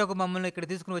చచ్చుటకు మమ్మల్ని ఇక్కడ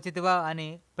తీసుకుని వచ్చితివా అని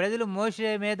ప్రజలు మోషే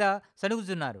మీద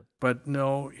సణుగుచున్నారు. But no,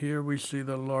 here we see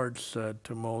the Lord said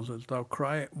to Moses,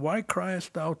 why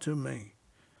criest thou to me?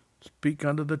 Speak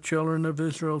unto the children of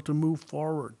Israel to move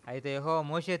forward. అయితే యెహోవా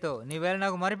మోషేతో, నీవేళ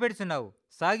నాకు మొరపెడుచున్నావు,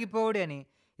 సాగిపోవుడి అని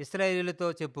ఇశ్రాయేలుతో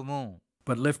చెప్పుము.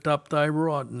 But lift up thy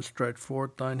rod and stretch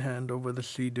forth thine hand over the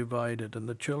sea divided, and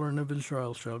the children of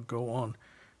Israel shall go on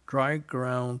dry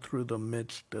ground through the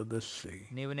midst of the sea.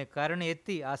 నీవు నీ కర్రను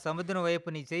ఎత్తి ఆ సముద్రం వైపు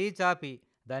నీ చెయ్యి చాపి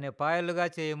దాని పాయలుగా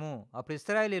చేయము. అప్పుడు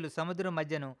ఇశ్రాయేలీయులు సముద్రం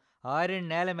మధ్యను ఆరిన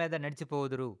నేల మీద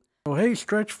నడిచిపోవుదురు. Oh, hey,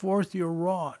 stretch forth your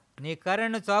rod నీ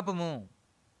కర్రను చాపము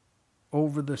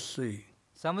over the sea.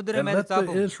 సముద్రం And మీద let the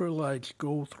చాపము. Israelites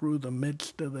go through the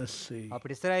midst of the sea.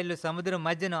 అప్పుడు ఇశ్రాయేలీయులు సముద్రం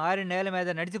మధ్యను ఆరిన నేల మీద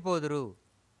నడిచిపోదురు.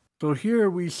 So here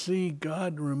we see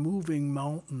God removing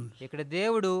mountains. ఇక్కడ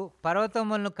దేవుడు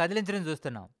పర్వతములను కదిలించడం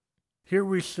చూస్తున్నాం. Here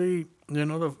we see,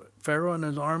 the Pharaoh and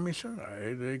his army said, hey,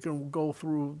 they can go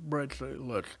through bread. Say,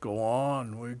 let's go on.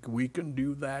 We can do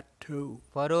that too.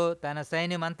 ఫరో తన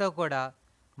సైన్యం అంతా కూడా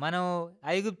మనం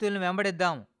ఐగుప్తులను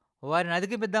వెంబడిద్దాం, వారిని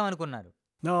అధిగమిద్దాం అనుకున్నారు.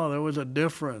 No, there was a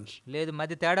difference. లేదు,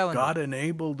 మధ్య తేడా ఉంది. God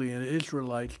enabled the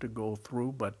Israelites to go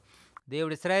through, but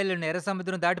దేవుడు ఇశ్రాయేలును ఎర్ర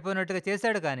సముద్రం దాటిపోయినట్టుగా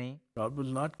చేశాడు, కానీ God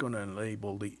was not going to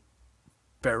enable the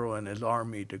Pharaoh and his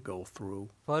army to go through.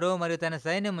 ఫరో మరియు తన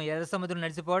సైన్యం ఎర్ర సముద్రం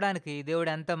నడిచిపోవడానికి దేవుడు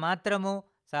ఎంత మాత్రము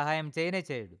సహాయం చేయనే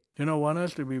చేయడు. Want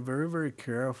us to be very, very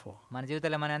careful. మన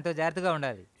జీవితంలో మనం ఎంతో జాగ్రత్తగా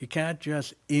ఉండాలి. You can't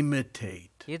just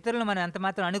imitate. ఇతరులను మనం ఎంత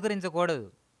మాత్రం అనుకరించకూడదు.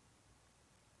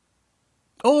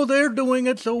 Oh, they're doing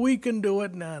it, so we can do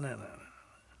it. No.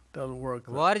 Doesn't work.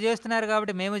 వారు చేస్తున్నారు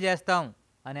కాబట్టి మేము చేస్తాం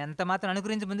అని ఎంత మాత్రం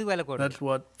అనుకరించి ముందుకు వెళ్ళకూడదు. That's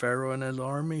what Pharaoh and his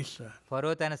army said.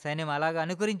 ఫరో తన సైన్యం అలాగా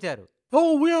అనుకరించారు.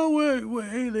 Oh,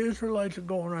 hey, the Israelites are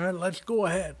going ahead. Let's go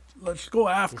ahead. Let's go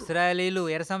after. ఇశ్రాయేలీయులు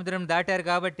ఎర్ర సముద్రం దాటారు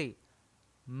కాబట్టి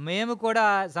మేము కూడా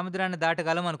సముద్రాన్ని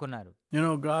దాటగలం అనుకున్నారు.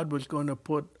 God was going to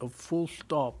put a full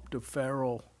stop to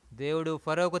Pharaoh. దేవుడు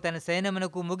ఫరోకు తన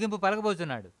సైన్యమునకు ముగింపు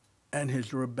పలకబోతున్నాడు. And his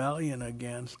rebellion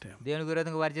against him. దేవునికి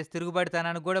విరోధంగా వారు చేసే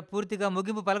తిరుగుబాటుతనానికి కూడా పూర్తిగా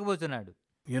ముగింపు పలకబోతున్నాడు.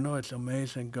 It's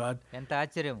amazing. God ఎంత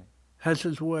ఆశ్చర్యం. has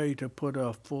his way to put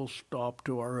a full stop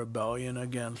to our rebellion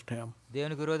against him.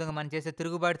 దేవునికి విరోధంగా మనం చేసే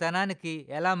తిరుగుబాటుతనానికి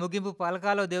ఎలా ముగింపు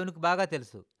పలకాలో దేవునికి బాగా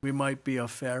తెలుసు. We might be a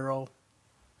Pharaoh.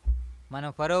 మనం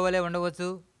ఫరో వలె ఉండవచ్చు.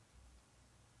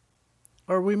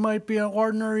 Or we might be an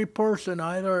ordinary person.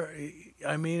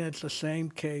 It's the same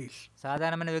case.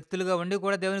 సాధారణమైన వ్యక్తులుగా ఉండి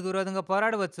కూడా దేవునికి విరోధంగా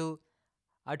పోరాడవచ్చు.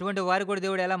 అటువంటి వారు కూడా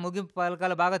దేవుడు ఎలా ముగింపు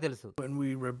పలకాలో బాగా తెలుసు. When we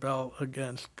rebel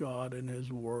against God and his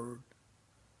word,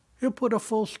 he'll put a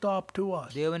full stop to us.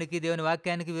 దేవునికి దేవుని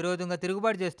వాక్యానికి విరోధంగా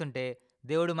తిరుగుబాటు చేస్తుంటే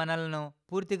దేవుడు మనల్ని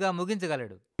పూర్తిగా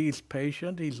ముగించగలడు. He's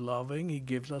patient, he's loving, he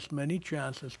gives us many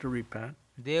chances to repent.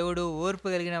 దేవుడు ఓర్పు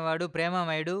కలిగిన వాడు,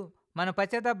 ప్రేమమయుడు, మనం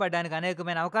పశ్చాత్తాపపడడానికి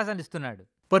అనేకమైన అవకాశాలు ఇస్తున్నాడు.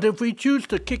 But if we choose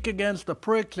to kick against the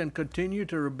pricks and continue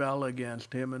to rebel against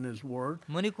him and his word,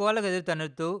 మునికోళ్ళకు ఎదురు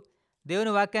తన్నుతూ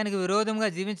దేవుని వాక్యానికి విరోధంగా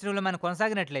జీవించడంలో మనం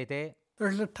కొనసాగినట్లయితే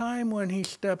there's a time when he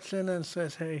steps in and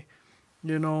says, hey,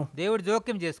 దేవుడు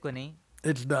జోక్యం చేసుకొని,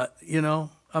 it's done,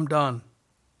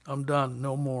 I'm done,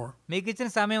 no more. మీకు ఇచ్చిన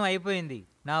సమయం అయిపోయింది,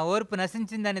 నా ఓర్పు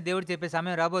నశించిందని దేవుడు చెప్పే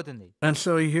సమయం రాబోతుంది. And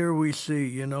so here we see,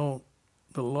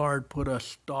 the Lord put a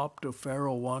stop to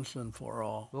Pharaoh once and for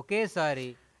all. ఒకేసారి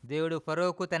దేవుడు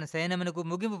ఫరోకు తన సైన్యమునకు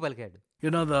ముగింపు పలికాడు.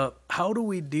 How do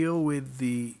we deal with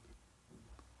the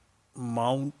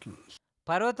mountains?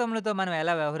 పర్వతములతో మనం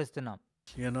ఎలా వ్యవహరిస్తున్నాం?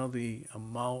 The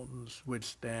mountains which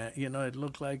stand, it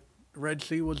looked like Red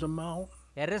Sea was a mountain.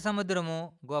 ఎర్ర సముద్రము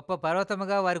గొప్ప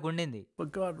పర్వతముగా వారికి ఉండింది. But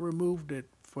God removed it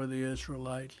for the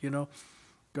Israelites.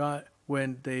 God, when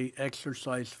they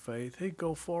exercised faith, they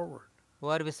go forward.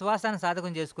 వారు విశ్వాసాన్ని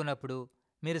సాధకం చేసుకున్నప్పుడు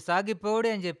మీరు సాగిపోవుడి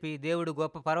అని చెప్పి దేవుడు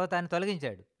గొప్ప పర్వతాన్ని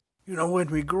తొలగించాడు. When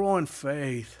we grow in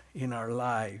faith in our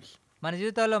lives, మన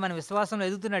జీవితాల్లో మన విశ్వాసంలో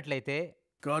ఎదుగుతున్నట్లయితే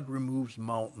God removes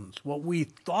mountains. What we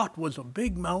thought was a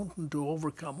big mountain to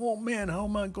overcome. Oh man, how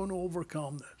am I going to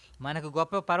overcome this? మనకు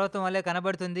గొప్ప పర్వతం వల్లే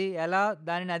కనబడుతుంది, ఎలా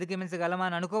దానిని అధిగమించగలమా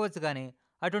అని అనుకోవచ్చు, కానీ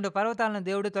అటువంటి పర్వతాలను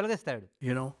దేవుడు తొలగిస్తాడు.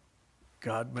 You know,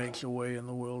 God makes a way in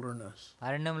the wilderness.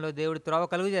 అరణ్యంలో దేవుడు త్రోవ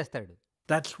కలుగు చేస్తాడు.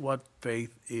 That's what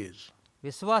faith is.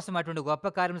 విశ్వాసం అటువంటి గొప్ప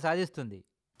కార్యం సాధిస్తుంది.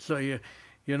 So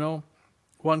you know,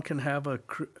 one can have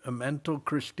a mental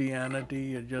Christianity.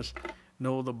 You just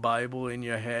know the Bible in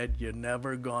your head. You've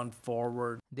never gone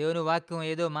forward. దేవుని వాక్యం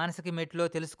ఏదో మానసిక మెట్లో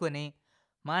తెలుసుకొని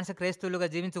మానసిక క్రైస్తవులుగా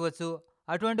జీవించవచ్చు.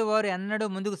 అటువంటి వారు ఎన్నడూ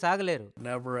ముందుకు సాగలేరు.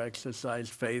 Never exercise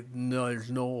faith. There's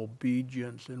no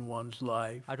obedience in one's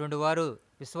life. అటువంటి వారు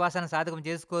విశ్వాసాన్ని సాధకం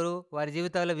చేసుకోరు. వారి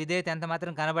జీవితాల్లో విధేయత ఎంత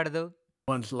మాత్రం కనబడదు.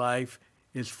 One's life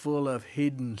is full of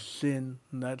hidden sin.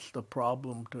 That's the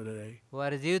problem today.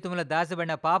 వారి జీవితంలో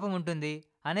దాచబడిన పాపం ఉంటుంది.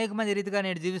 అనేక మంది రీతిగా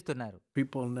నేడు జీవిస్తున్నారు.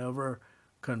 People never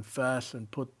confess and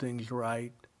put things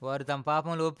right. వారు తమ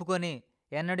పాపములు ఒప్పుకొని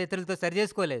ఎన్నడూ ఇతరులతో సరి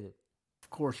చేసుకోలేదు.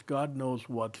 Of course, God knows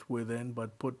what's within, but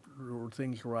put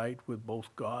things right with both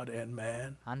God and man.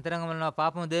 అంతరంగంలో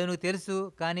పాపం దేవునికి తెలుసు,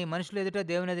 కానీ మనుషులు ఎదుట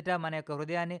దేవుని ఎదుట మన యొక్క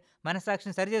హృదయాన్ని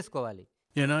మనసాక్షిని సరి చేసుకోవాలి.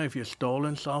 You know, if you've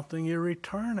stolen something, you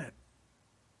return it.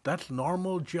 That's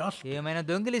normal justice. ఏమైనా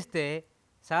దొంగిలిస్తే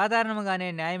సాధారణంగానే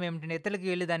న్యాయం ఏమిటంటే ఇతరులకు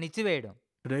వెళ్ళి దాన్ని ఇచ్చివేయడం.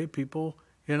 Today, people,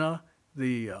 you know,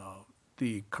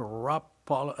 the corrupt,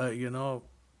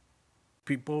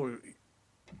 people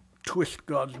twist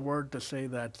God's word to say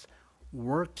that's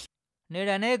works.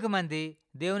 నేడు అనేక మంది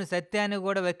దేవుని సత్యాన్ని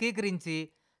కూడా వక్రీకరించి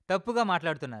తప్పుగా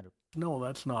మాట్లాడుతున్నారు. No,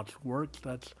 that's not works.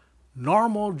 That's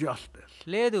normal justice.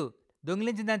 లేదు,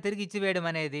 దొంగిలించిన దాన్ని తిరిగి ఇచ్చివేయడం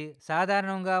అనేది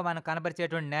సాధారణంగా మనకు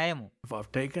కనపరిచేటువంటి న్యాయము. If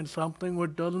I've taken something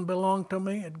which doesn't belong to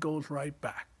me, it goes right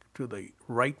back to the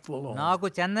rightful owner. నాకు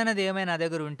చెందనది ఏమైనా నా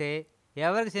దగ్గర ఉంటే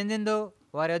ఎవరికి చెందిందో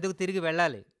వారి వద్దకు తిరిగి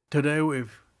వెళ్ళాలి. Today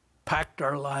we've packed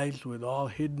our lives with all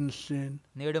hidden sin.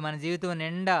 నేడు మన జీవితం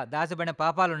నిండా దాచబడిన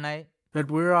పాపాలున్నాయి. That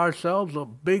we're ourselves a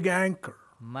big anchor.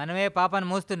 మనమే పాపాన్ని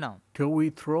మోస్తున్నాం. Till we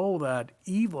throw that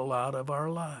evil out of our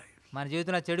lives. మన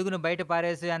జీవితంలో చెడుగును బయట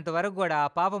పారేసేంత వరకు కూడా ఆ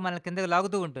పాపం మన కిందకి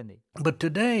లాగుతూ ఉంటుంది. But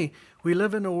today we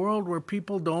live in a world where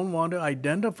people don't want to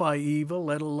identify evil,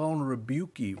 let alone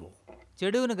rebuke evil.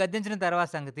 చెడుగును గద్దించిన తర్వాత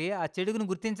సంగతి, ఆ చెడుగును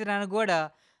గుర్తించడానికి కూడా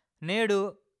నేడు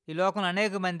ఈ లోకంలో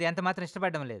అనేక మంది ఎంత మాత్రం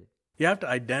ఇష్టపడడం లేదు. You have to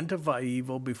identify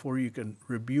evil before you can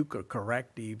rebuke or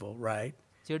correct evil, right?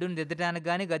 చెడును దిద్దడానికి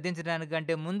కానీ గద్దించడానికి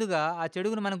కంటే ముందుగా ఆ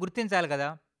చెడుగును మనం గుర్తించాలి కదా.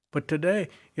 But today,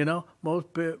 you know,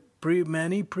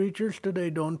 many preachers today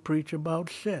don't preach about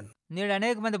sin. నేడు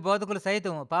అనేక మంది బోధకులు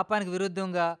సైతం పాపానికి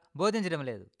విరుద్ధంగా బోధించడం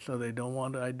లేదు. So they don't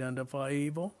want to identify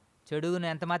evil. చెడుగును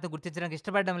ఎంత మాత్రం గుర్తించడానికి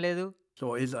ఇష్టపడడం లేదు. So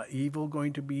is evil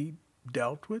going to be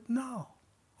dealt with? No,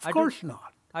 of course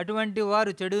not. అటువంటి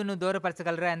వారు చెడును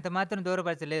దూరపరచగలరా? ఎంత మాత్రం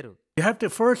దూరపరచలేరు. You have to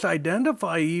first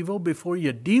identify evil before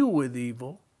you deal with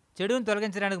evil. చెడును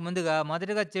తొలగించడానికి ముందుగా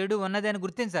మొదటగా చెడు ఉన్నదని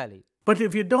గుర్తించాలి. But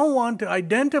if you don't want to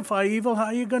identify evil, how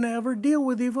are you going to ever deal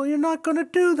with evil? You're not going to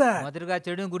do that. మొదటగా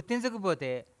చెడును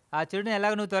గుర్తించకపోతే ఆ చెడును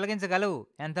ఎలాగ నువ్వు తొలగించగలవు?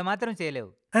 ఎంత మాత్రం చేయలేవు.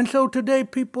 And so today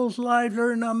people's lives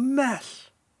are in a mess.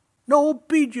 No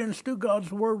obedience to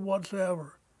God's word whatsoever.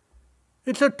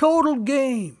 It's a total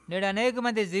game. నేడు అనేక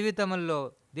మంది జీవితంలో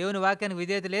దేవుని వాక్యానికి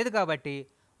విధేయత లేదు కాబట్టి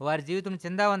వారి జీవితం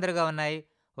చిందావందరగా ఉన్నాయి.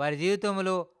 వారి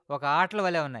జీవితంలో ఒక ఆటల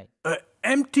వలె ఉన్నాయి.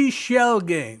 Empty shell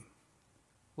game.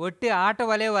 ఒట్టి ఆట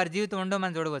వలె వారి జీవితం ఉండో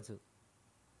మనం చూడవచ్చు.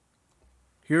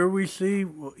 Here we see,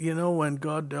 you know, when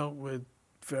God dealt with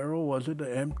Pharaoh, was it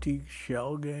an empty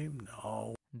shell game? No.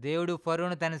 దేవుడు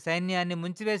ఫరోను తన సైన్యాన్ని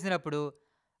ముంచివేసినప్పుడు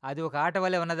అది ఒక ఆట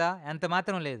వలె ఉన్నదా? ఎంత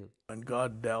మాత్రం లేదు. When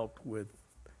God dealt with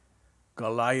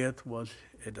Goliath, was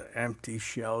it an empty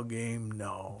shell game?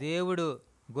 No. దేవుడు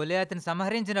గొలియాతుని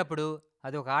సంహరించినప్పుడు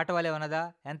అది ఒక ఆట వలె ఉన్నదా?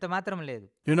 ఎంత మాత్రం లేదు.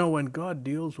 You know, when God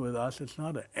deals with us, it's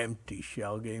not an empty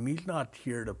shell game. He's not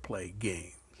here to play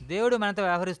games. దేవుడు మనతో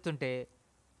వ్యవహరిస్తుంటే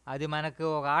అది మనకు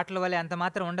ఒక ఆటల వలె ఎంత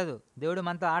మాత్రం ఉండదు. దేవుడు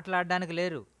మనతో ఆటలు ఆడడానికి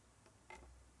లేరు.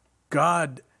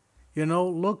 God, you know,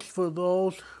 looks for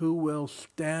those who will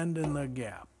stand in the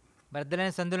gap.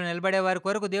 బద్దలైన సందులో నిలబడే వారి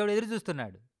కొరకు దేవుడు ఎదురు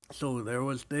చూస్తున్నాడు. So there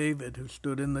was David who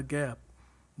stood in the gap.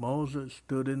 Moses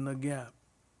stood in the gap.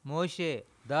 మోషే,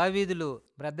 దావీదులు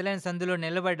బ్రద్దలైన సందులో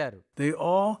నిలబడ్డారు. They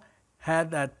all had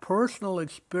that personal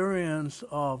experience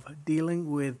of dealing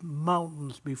with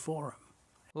mountains before him.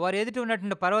 వారి ఎదుట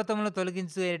ఉన్నటువంటి పర్వతములను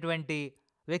తొలగించేటువంటి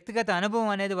వ్యక్తిగత అనుభవం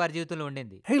అనేది వారి జీవితంలో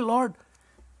ఉండింది. Hey Lord,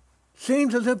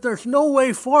 seems as if there's no way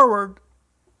forward,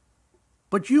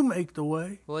 but you make the way.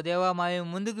 ఓ దేవా, మేము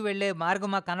ముందుకు వెళ్ళే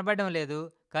మార్గం మాకు కనబడడం లేదు,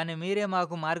 కానీ మీరే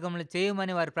మాకు మార్గములు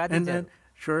చేయమని వారు ప్రార్థించారు. And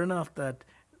then sure enough that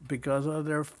because of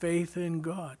their faith in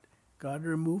God, God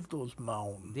removed those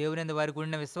mountains. దేవుని వారికి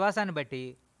ఉన్న విశ్వాసాన్ని బట్టి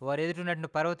వారు ఎదుటిన్నటువంటి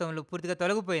పర్వతములు పూర్తిగా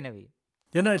తొలగిపోయినవి.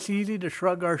 You know, it's easy to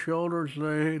shrug our shoulders,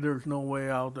 say, hey, there's no way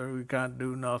out there, we can't do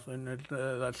nothing,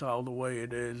 that's how the way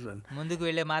it is. And ముందుకు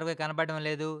వెళ్ళే మార్గం కనబడడం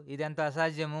లేదు, ఇదంతా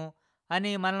అసాధ్యము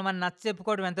అని మనల్ని మనం నచ్చ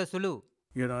చెప్పుకోవడం ఎంతో సులువు.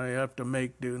 You have to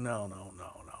make do. No.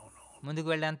 ముందుకు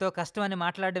వెళ్ళి ఎంతో కష్టం అని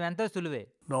మాట్లాడడం ఎంతో సులువే.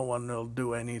 No one will do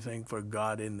anything for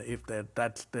God if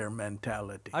that's their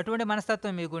mentality. అటువంటి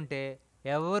మనస్తత్వం మీకుంటే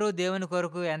ఎవరు దేవుని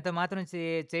కొరకు ఎంత మాత్రం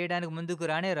చేయడానికి ముందుకు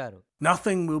రానే రారు.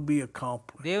 Nothing will be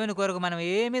accomplished. దేవుని కొరకు మనం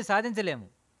ఏమీ సాధించలేము.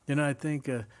 I think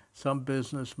some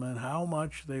businessmen, how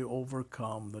much they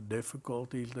overcome, the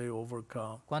difficulties they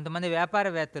overcome. కొంతమంది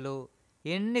వ్యాపారవేత్తలు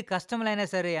ఎన్ని కష్టములైనా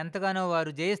సరే ఎంతగానో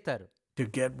వారు జయిస్తారు. To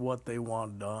get what they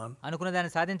want done. అనుకున్న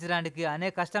దాన్ని సాధించడానికి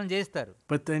అనేక కష్టాలు చేస్తారు.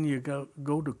 But then you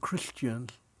go to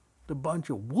Christians, the bunch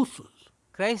of wusses.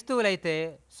 క్రైస్తవులైతే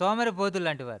సోమరిపోతులు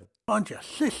లాంటి వారు. Bunch of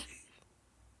sissies.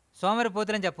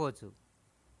 సోమరిపోతులని చెప్పవచ్చు.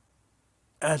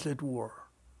 As it were.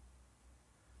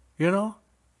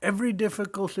 Every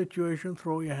difficult situation,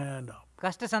 throw your hand up.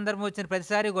 కష్ట సందర్భం వచ్చిన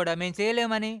ప్రతిసారి కూడా మేము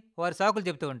చేయలేమని వారు సాకులు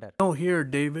చెప్తూ ఉంటారు. No, here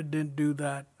David didn't do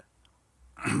that.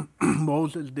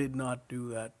 Moses did not do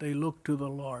that. They looked to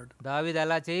the Lord. దావీదు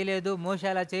అలా చేయలేదు, మోషే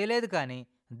అలా చేయలేదు, కానీ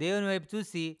దేవుని వైపు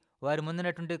చూసి వారి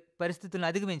ముందున్నటువంటి పరిస్థితులను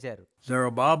అధిగమించారు.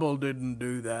 Zerubbabel didn't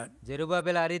do that.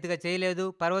 జెరుబ్బాబెలు ఆ రీతిగా చేయలేదు,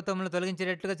 పర్వతములను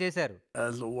తొలగించేటట్లుగా చేశారు.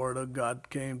 As the word of God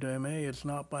came to him, hey, it's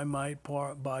not by my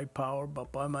power, but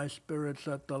by my spirit,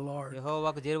 said the Lord.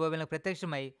 యెహోవాకు జెరుబ్బాబెలుకు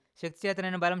ప్రత్యక్షమై శక్తి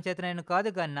చేతనైన బలం చేతనైన కాదు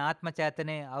కానీ నా ఆత్మ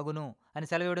చేతనే అగును అని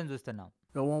సెలవివ్వడం చూస్తున్నాం.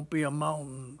 There won't be a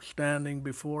mountain standing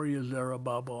before you,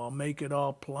 Zerubbabel. I'll make it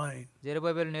all plain.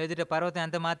 జెరుబ్బాబెలు ఎదుట పర్వతం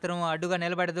ఎంత మాత్రం అడ్డుగా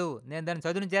నిలబడదు, నేను దాన్ని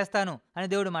చదును చేస్తాను అని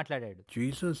దేవుడు మాట్లాడాడు.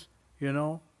 Jesus,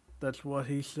 that's what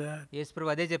he said.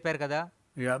 యేసుప్రభు అదే చెప్పారు కదా.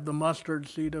 You have the mustard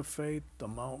seed of faith, the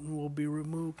mountain will be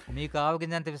removed. మీకు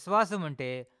ఆవగింజంత విశ్వాసం ఉంటే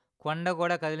కొండ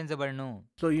కూడా కదిలించబడును.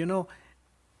 So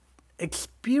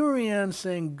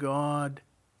experiencing God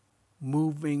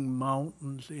moving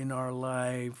mountains in our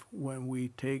life when we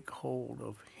take hold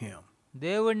of him.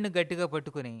 దేవుణ్ణి గట్టిగా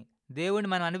పట్టుకుని దేవుణ్ణి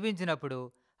మనం అనిపించినప్పుడు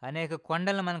అనేక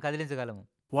కొండలను మనం కదిలించగలము.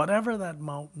 Whatever that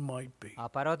mountain might be. ఆ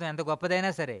పర్వతం ఎంత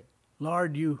గొప్పదైనా సరే.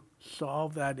 Lord, you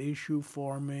solved that issue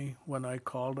for me when I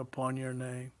called upon your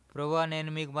name. ప్రభువా, నేను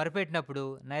మీకు మొరపెట్టినప్పుడు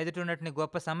నా ఎదుట ఉన్నటువంటి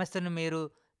గొప్ప సమస్యను మీరు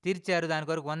తీర్చారు, దాని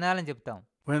కొరకు వందనాలని చెప్తాం.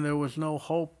 When there was no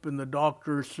hope and the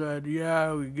doctor said, yeah,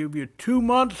 we give you 2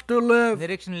 months to live.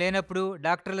 నిరీక్షణ లేనప్పుడు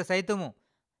డాక్టర్లు సైతము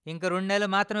ఇంకా 2 నెలలు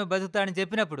మాత్రమే బతుకుతాడని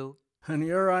చెప్పినప్పుడు, and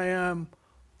here I am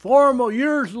 4 more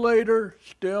years later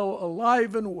still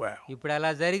alive and well. ఇప్పుడు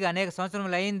అలా జరిగి అనేక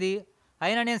సంవత్సరములు అయింది,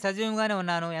 అయినా నేను సజీవంగానే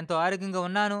ఉన్నాను, ఎంతో ఆరోగ్యంగా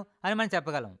ఉన్నాను అని మనం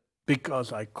చెప్పగలం. Because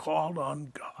I called on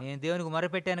God. నేను దేవునికి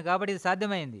మొరపెట్టాను కాబట్టి ఇది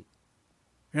సాధ్యమైంది.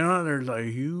 There's a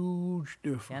huge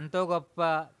difference. ఎంతో గొప్ప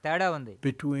తేడా ఉంది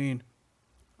between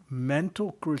mental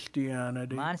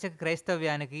Christianity మానసిక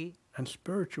క్రైస్తవ్యానికి and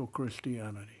spiritual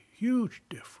Christianity. Huge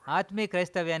difference. ఆత్మీయ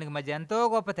క్రైస్తవ్యానికి మధ్య ఎంతో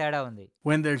గొప్ప తేడా ఉంది.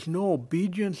 When there's no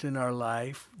obedience in our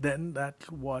life, then that's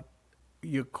what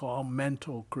you call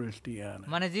mental Christianity.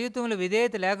 మన జీవితంలో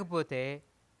విధేయత లేకపోతే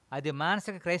అది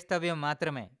మానసిక క్రైస్తవ్యం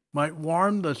మాత్రమే. Might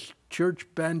warm the church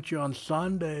bench on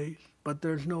Sundays, but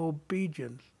there's no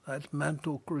obedience. That's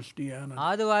mental Christianity.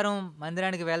 ఆదివారం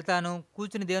మందిరానికి వెళ్తాను,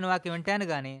 కూర్చుని దేవుని వాక్యం వింటాను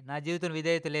కానీ నా జీవితంలో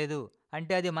విధేయత లేదు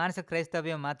అంటే అది మానసిక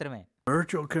క్రైస్తవ్యం మాత్రమే.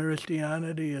 Spiritual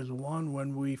Christianity is one when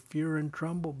we fear and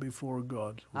tremble before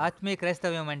God. ఆత్మీయ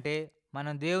క్రైస్తవ్యం అంటే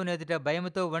మనం దేవుని ఎదుట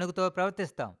భయముతో వణుకుతో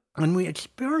ప్రవర్తిస్తాం. And we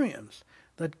experience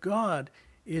that God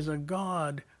is a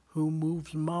God who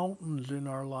moves mountains in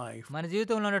our life. మన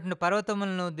జీవితంలో ఉన్నటువంటి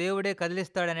పర్వతములను దేవుడే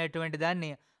కదిలిస్తాడు అనేటువంటి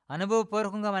దాన్ని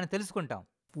అనుభవపూర్వకంగా మనం తెలుసుకుంటాం.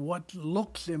 What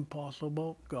looks impossible,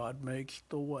 God makes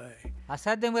the way.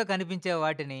 అసాధ్యంగా కనిపించే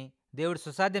వాటిని దేవుడు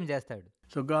సుసాధ్యం చేస్తాడు.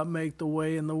 So God made the way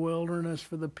in the wilderness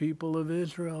for the people of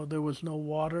Israel. There was no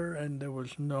water and there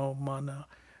was no manna.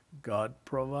 God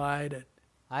provided.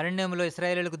 అరణ్యంలో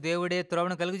ఇశ్రాయేలులకు దేవుడే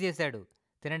త్రోవను కలుగు చేశాడు.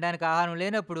 తినడానికి ఆహారం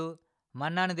లేనప్పుడు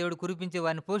మన్నాను దేవుడు కురిపించి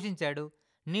వారిని పోషించాడు.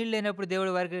 నీళ్ళు లేనప్పుడు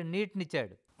దేవుడు వారికి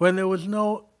నీటినిచ్చాడు.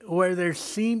 Where there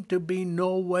seemed to be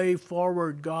no way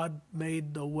forward, God made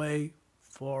the way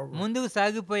forward. ముందుకు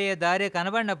సాగిపోయే దారి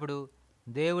కనబడినప్పుడు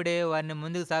దేవుడే వారిని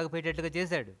ముందుకు సాగిపోయేటట్టుగా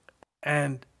చేశాడు.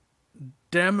 And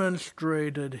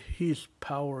demonstrated his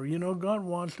power. God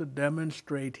wants to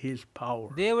demonstrate his power.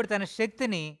 దేవుడు తన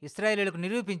శక్తిని ఇశ్రాయేలులకు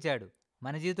నిరూపించాడు.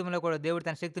 మన జీవితంలో కూడా దేవుడు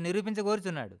తన శక్తిని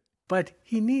నిరూపించగోరుచున్నాడు. But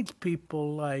he needs people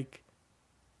like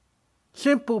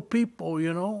simple people,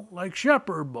 like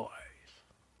shepherd boys.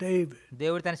 David.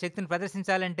 దేవుడు తన శక్తిని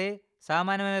ప్రదర్శించాలంటే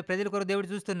సామాన్యమైన ప్రజల కొరకు దేవుడు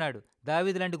చూస్తున్నాడు.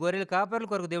 దావీదు లాంటి గొర్రెల కాపరుల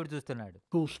కొరకు దేవుడు చూస్తున్నాడు.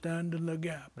 Who stand in the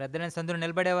gap. ప్రజలను సందులో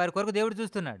నిలబడే వారి కొరకు దేవుడు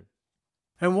చూస్తున్నాడు.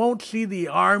 And won't see the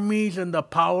armies and the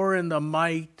power and the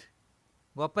might.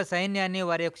 గొప్ప సైన్యాన్ని,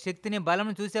 వారి యొక్క శక్తిని,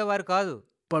 బలం చూసేవారు కాదు.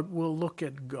 But we'll look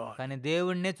at God. కానీ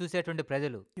దేవుణ్ణే చూసేటువంటి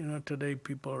ప్రజలు. Today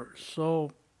people are so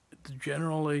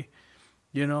generally,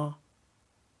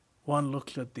 One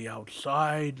looks at the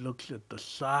outside, looks at the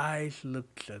size,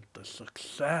 looks at the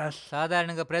success.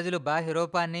 సాధారణంగా ప్రజలు బాహ్య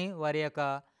రూపాన్ని, వారి యొక్క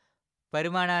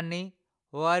పరిమాణాన్ని,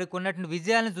 వారికి ఉన్నటువంటి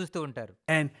విజయాలను చూస్తూ ఉంటారు.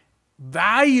 And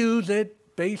values it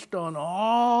based on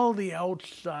all the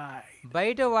outside.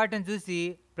 బయట వాటిని చూసి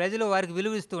ప్రజలు వారికి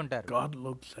విలువిస్తూ ఉంటారు. God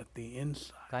looks at the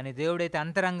inside. కానీ దేవుడైతే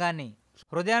అంతరంగాన్ని,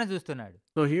 హృదయాన్ని చూస్తున్నాడు.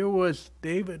 So here was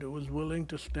David who was willing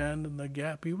to stand in the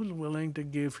gap. He was willing to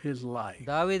give his life.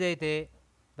 దావీదైతే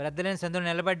బ్రద్దలైన సందులో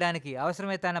నిలబడడానికి,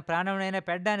 అవసరమైతే తన ప్రాణమైనా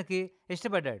పెట్టడానికి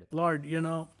ఇష్టపడ్డాడు. Lord,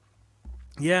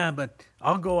 yeah, but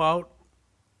I'll go out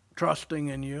trusting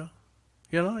in you.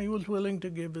 He was willing to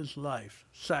give his life,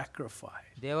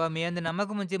 sacrifice. దేవా మీ యందు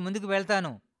నమ్మకం ఉంచి ముందుకు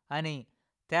వెళ్తాను అని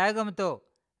త్యాగంతో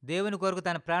దేవుని కొరకు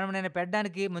తన ప్రాణమైనా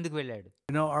పెట్టడానికి ముందుకు వెళ్ళాడు.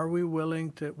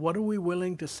 What are we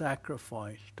willing to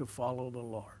sacrifice to follow the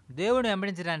Lord? దేవుని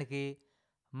వెంబడించడానికి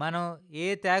మనం ఏ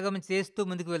త్యాగం చేస్తూ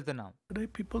ముందుకు వెళ్తున్నాం? Today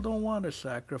people don't want to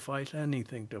sacrifice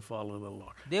anything to follow the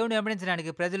Lord. దేవుని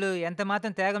వెంబడించడానికి ప్రజలు ఎంత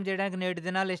మాత్రం త్యాగం చేయడానికి నేటి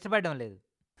దినాల్లో ఇష్టపడడం లేదు.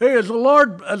 Hey, as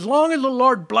long as the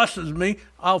Lord blesses me,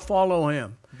 I'll follow him.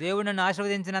 దేవుడు నన్ను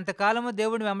ఆశీర్వదించినంత కాలము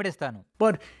దేవుడిని వెంబడిస్తాను.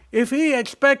 But if he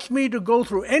expects me to go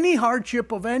through any hardship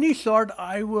of any sort,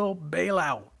 I will bail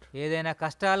out. ఏదైనా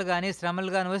కష్టాలు గాని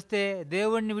శ్రమలు గాని వస్తే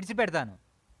దేవుడిని విడిచిపెడతాను.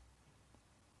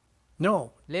 No.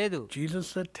 లేదు. Jesus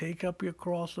said, take up your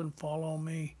cross and follow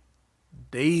me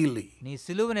daily. నీ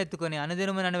సిలువను ఎత్తుకొని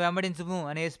అనుదినము నన్ను వెంబడించుము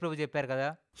అని యేసుప్రభు చెప్పారు కదా.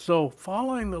 So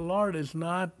following the Lord is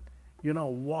not,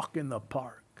 walk in the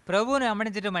park. ప్రభువుని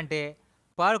వెంబడించడం అంటే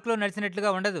పార్కులో నడిచినట్లుగా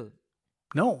ఉండదు.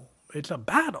 No, it's a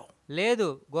battle. లేదు,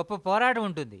 గొప్ప పోరాటం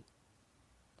ఉంటుంది.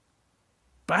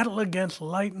 Battle against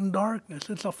light and darkness.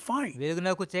 It's a fight.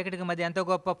 వెలుగునకు చీకటికి మధ్య ఎంతో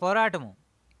గొప్ప పోరాటము.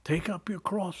 Take up your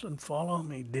cross and follow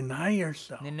me. Deny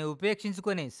yourself. నిన్ను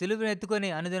ఉపేక్షించుకొని సిలువను ఎత్తుకొని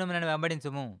అనుదినము నన్ను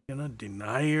వెంబడించుము.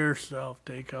 Deny yourself.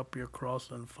 Take up your cross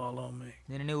and follow me.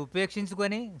 నిన్ను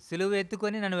ఉపేక్షించుకొని సిలువ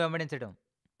ఎత్తుకొని నన్ను వెంబడించడం.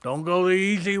 Don't go the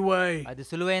easy way. అది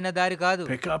సులువైన దారి కాదు.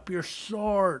 Pick up your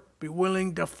sword. Be willing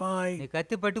to fight. నీ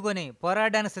కత్తి పట్టుకొని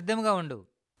పోరాడడానికి సిద్ధంగా ఉండు.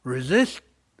 Resist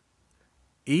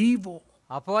evil.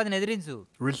 అపవాదిని ఎదిరించు.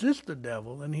 Resist the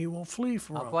devil and he will flee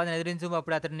from you. అపవాదిని ఎదిరించు,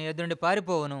 అప్పుడు అతడు నీ ఎదురు నుండి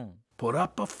పారిపోవును. Put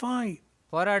up a fight.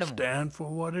 పోరాడము. Stand for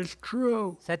what is true.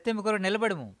 సత్యము కొరకు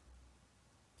నిలబడము.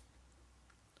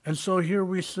 And so here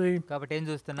we see కాబట్టి ఏం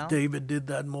చూస్తున్నాం? David did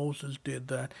that, Moses did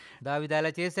that. దావీదు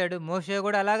అలా చేశాడు, మోషే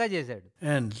కూడా అలాగా చేశాడు.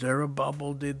 And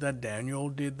Zerubbabel did that, Daniel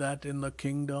did that in the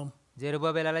kingdom.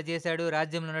 జెరుబాబెలు అలా చేశాడు,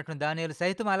 రాజ్యంలో ఉన్నటువంటి దానియేలు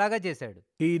సైతం అలాగా చేశాడు.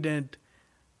 He didn't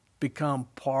become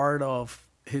part of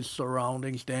his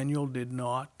surroundings. Daniel did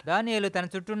not. దానియేలు తన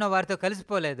చుట్టూ ఉన్న వారితో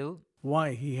కలిసిపోలేదు. Why?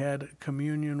 He had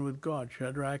communion with God.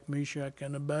 Shadrach, Meshach,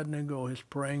 and Abednego, his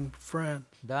praying friends.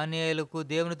 దానియేలుకు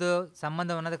దేవునితో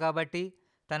సంబంధం ఉన్నది కాబట్టి,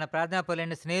 తన ప్రార్థనా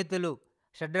పరులైన స్నేహితులు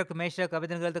షడ్రకు, మేషకు,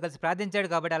 అబేద్నెగోలతో కలిసి ప్రార్థించాడు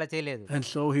కాబట్టి అలా చేయలేదు. And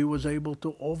so he was able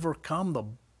to overcome the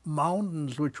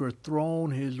mountains which were thrown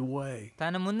his way.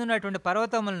 తన ముందున్నటువంటి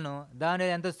పర్వతములను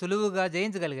దానియేలు ఎంతో సులువుగా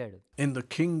జయించగలిగాడు. In the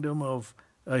kingdom of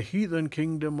a heathen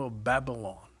kingdom of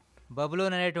Babylon.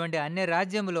 బబులోను అనేటువంటి అన్య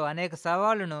రాజ్యములో అనేక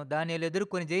సవాళ్లను దానియేలు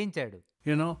ఎదుర్కొని జయించాడు.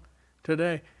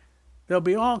 Today there'll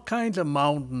be all kinds of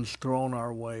mountains thrown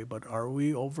our way, but are we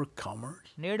overcomers?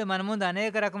 నేడు మన ముందు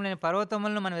అనేక రకములైన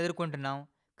పర్వతములను మనం ఎదుర్కొంటున్నాం,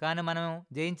 కానీ మనం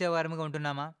జయించే వారముగా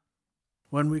ఉంటున్నామా?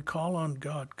 When we call on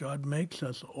God, God makes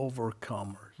us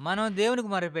overcomers. మనం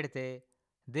దేవునికి మొరపెడితే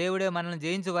దేవుడే మనల్ని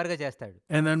జయించువారుగా చేస్తాడు.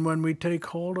 And then when we take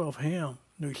hold of him,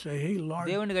 we say, hey Lord,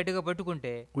 దేవుని గట్టిగా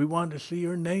పట్టుకుంటే, we want to see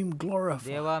your name glorified.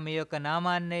 దేవా మీ యొక్క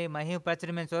నామాన్ని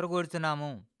మహిమపరచడం మేము చూరగోరుచున్నాము.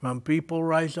 When people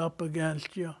rise up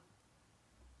against you,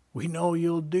 we know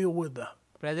you'll deal with them.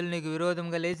 ప్రజలు నీకు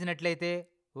విరోధంగా లేచినట్లయితే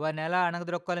వారిని ఎలా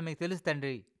అణగదొక్కాలో మీకు తెలుసు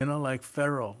తండ్రి. Like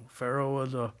Pharaoh. Pharaoh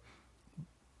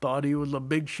thought he was a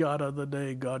big shot of the day.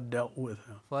 God dealt with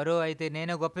him. ఫరో అయితే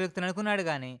నేను గొప్ప వ్యక్తిని అనుకున్నాడు,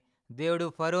 కానీ దేవుడు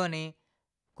ఫరోని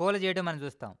కోల చేయడం మనం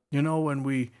చూస్తాం. When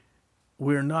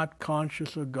we're not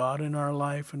conscious of God in our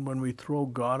life, and when we throw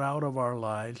God out of our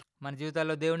lives, మన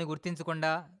జీవితాల్లో దేవుని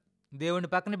గుర్తించకుండా దేవుని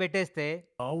పక్కన పెట్టేస్తే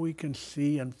all we can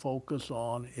see and focus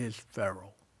on is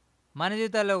Pharaoh. మన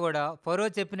జీవితాల్లో కూడా ఫరో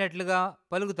చెప్పినట్లుగా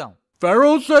పలుకుతాం.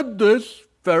 Pharaoh said this,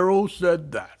 Pharaoh said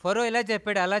that. ఫరో ఇలా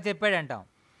చెప్పాడు, అలా చెప్పాడు అంటాం.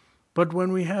 But when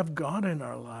we have God in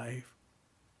our life,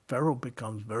 Pharaoh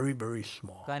becomes very, very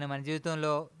small. కానీ మన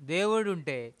జీవితంలో దేవుడు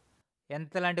ఉంటే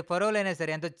ఎంతలాంటి ఫరోలైనా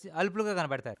సరే ఎంతో అల్పులుగా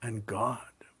కనబడతారు. And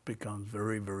God becomes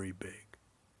very, very big.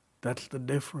 That's the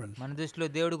difference. మన దృష్టిలో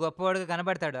దేవుడు గొప్పవాడుగా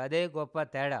కనబడతాడు. అదే గొప్ప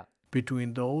తేడా. Between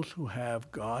those who have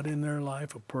God in their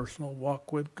life, a personal walk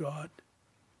with God,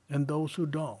 and those who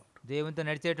don't. దేవునితో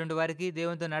నడిచేటువంటి వారికి,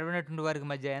 దేవునితో నడవనటువంటి వారికి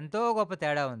మధ్య ఎంతో గొప్ప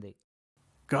తేడా ఉంది.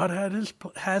 God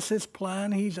has his plan.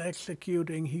 He's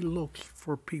executing. He looks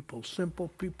for people, simple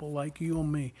people like you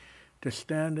and me, to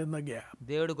stand in the gap.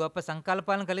 దేవుడు గొప్ప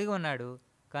సంకల్పాలను కలిగి ఉన్నాడు.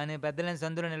 కానీ పెద్దలైన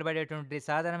సందులో నిలబడేటువంటి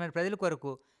సాధారణమైన ప్రజల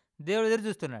కొరకు దేవుడు ఎదురు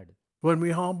చూస్తున్నాడు. When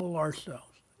we humble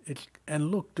ourselves and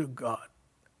look to God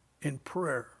in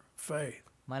prayer, faith.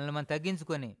 మనల్ని మనం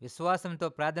తగ్గించుకొని విశ్వాసంతో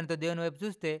ప్రార్థనతో దేవుని వైపు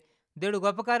చూస్తే దేవుడు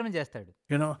గొప్ప కార్యం చేస్తాడు.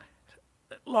 You know,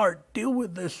 Lord, deal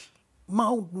with this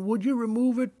mountain. Would you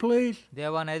remove it, please?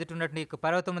 దేవా, నా ఎదుట ఉన్నటువంటి ఈ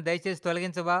పర్వతమును దయచేసి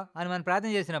తొలగించవా అని మనం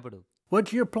ప్రార్థన చేసినప్పుడు,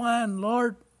 What's your plan,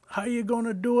 Lord? How you going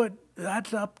to do it?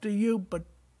 That's up to you, but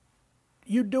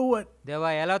you do it.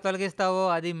 దేవా, ఎలా తొలగిస్తావో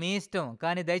అది మీ ఇష్టం,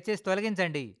 కానీ దయచేసి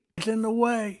తొలగించండి. It's in the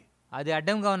way. అది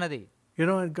అడ్డంగా ఉన్నది. You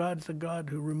know, and God's a God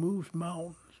who removes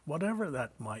mountains, whatever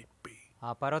that might be.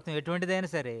 ఆ పర్వతం ఎటువంటిదైనా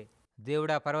సరే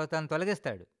దేవుడు ఆ పర్వతాన్ని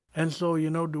తొలగిస్తాడు. And so, you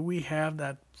know, do we have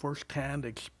that first-hand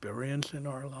experience in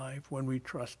our life when we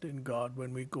trust in God,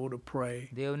 when we go to pray?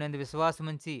 దేవుని యందు విశ్వాసం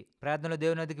ఉంచి ప్రార్థనలో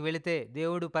దేవుని వద్దకు వెళితే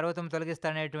దేవుడు పర్వతం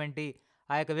తొలగిస్తాడనేటువంటి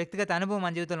ఆ యొక్క వ్యక్తిగత అనుభవం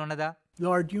మన జీవితంలో ఉన్నదా?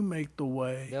 Lord, you make the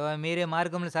way. దేవా, మీరే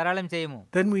మార్గములు సరళం చేయము.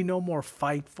 Then we no more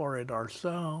fight for it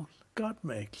ourselves. God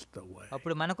makes the way.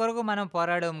 అప్పుడు మన కొరకు మనం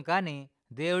పోరాడము, కానీ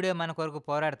దేవుడే మన కొరకు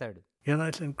పోరాడతాడు. You know,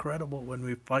 it's incredible when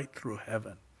we fight through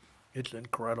heaven. It's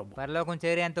incredible. పరలోకం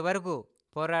చేరేంత వరకు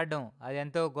పోరాడడం అది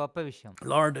ఎంతో గొప్ప విషయం.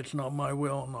 Lord, it's not my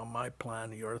will, not my plan,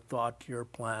 your thought, your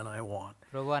plan I want.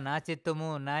 ప్రభువా, నా చిత్తము,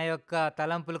 నా యొక్క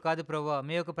తలంపులు కాదు ప్రభువా,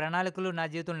 మీ యొక్క ప్రణాళికలు నా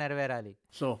జీవితంలో నెరవేరాలి.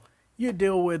 So you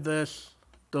deal with this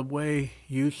the way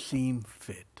you seem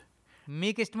fit.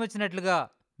 మీకు ఇష్టం వచ్చినట్లుగా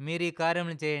మీరు ఈ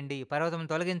కార్యములను చేయండి, పర్వతం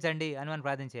తొలగించండి అని మనం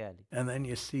ప్రార్థన చేయాలి. And then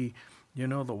you see, you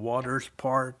know, the waters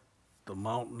part, the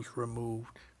mountains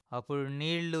removed. అప్పుడు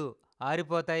నీళ్లు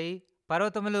ఆరిపోతాయి,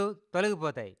 పర్వతములు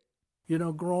తొలగిపోతాయి. You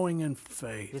know, growing in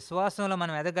faith. విశ్వాసంలో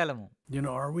మనం ఎదగలము. You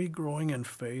know, are we growing in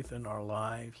faith in our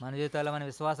lives? మన జీవితాల్లో మన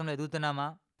విశ్వాసంలో ఎదుగుతున్నామా?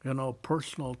 You know,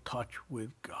 personal touch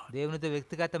with God. దేవునితో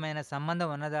వ్యక్తిగతమైన సంబంధం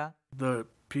ఉన్నదా? The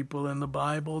people in the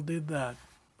Bible did that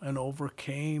and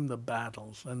overcame the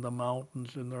battles and the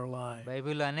mountains in their lives.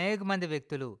 బైబిల్లో అనేక మంది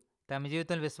వ్యక్తులు తమ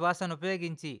జీవితంలో విశ్వాసాన్ని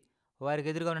ఉపయోగించి వారికి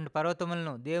ఎదురుగా ఉన్న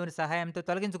పర్వతములను దేవుని సహాయంతో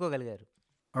తొలగించుకోగలిగారు.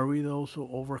 Are we those who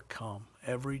overcome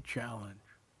every challenge,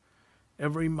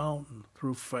 every mountain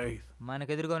through faith?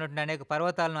 మనకు ఎదురుగా ఉన్నటువంటి అనేక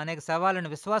పర్వతాలను, అనేక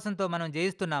సవాళ్ళను విశ్వాసంతో మనం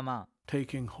జయిస్తున్నామా?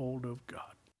 Taking hold of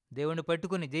God. దేవుణ్ణి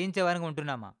పట్టుకుని జయించే వారికి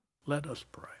ఉంటున్నామా? Let us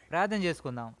pray. ప్రార్థన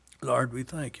చేసుకుందాం. Lord, we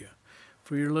thank you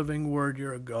for your living word.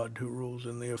 You're a God who rules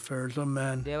in the affairs of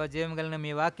men. దేవ, జీవం కలిగిన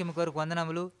మీ వాక్యము కొరకు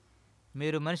వందనములు.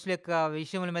 మీరు మనుషుల యొక్క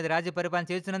విషయముల మీద రాజ్య పరిపాలన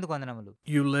చేస్తున్నందుకు వందనములు.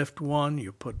 You lift one,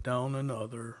 you put down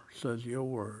another, says your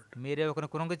word. మీరే ఒకరిని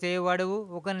కృంగ చేయవాడువు,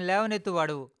 ఒకరిని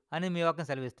లేవనెత్తువాడువు అని మీ వాక్యం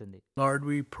సెలవిస్తుంది. Lord,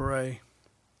 we pray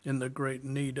in the great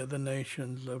need of the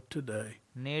nations of today.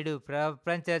 నేడు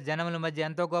ప్రపంచ జనముల మధ్య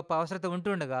ఎంతో గొప్ప అవసరత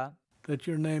ఉంటుండగా that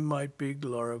your name might be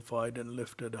glorified and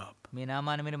lifted up. మీ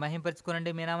నామాన్ని మీరు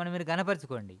మహింపరచుకోండి, మీ నామాన్ని మీరు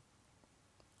ఘనపరచుకోండి.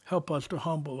 Help us to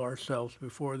humble ourselves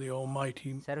before the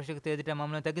Almighty సర్వశక్తి ఎదుట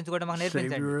మమ్మల్ని తగ్గించుకోవడం మాకు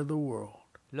నేర్పించండి. Savior of the world.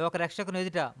 లోక రక్షకుని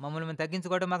ఎదుట మమ్మల్ని మేము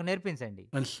తగ్గించుకోవడం మాకు నేర్పించండి.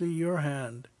 And see your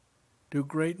hand do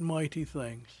great and mighty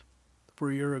things, for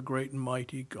you're a great and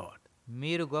mighty God.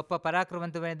 మీరు గొప్ప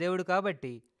పరాక్రమవంతమైన దేవుడు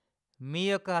కాబట్టి మీ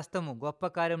యొక్క హస్తము గొప్ప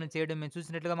కార్యములను చేయడం మేము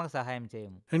చూసినట్లుగా మాకు సహాయం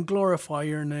చేయము. And glorify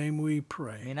your name, we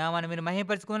pray. మీ నామాన్ని మీరు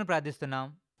మహింపరచుకోమని ప్రార్థిస్తున్నాం.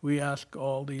 We ask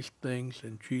all these things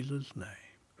in Jesus' name.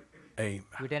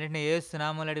 Amen. వీటన్నిటిని యేసు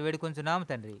నామములో అడిగి వేడుకొంచున్నాము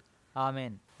తండ్రి.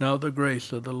 ఆమేన్. Now the grace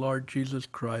of the Lord Jesus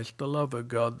Christ, the love of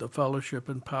God, the fellowship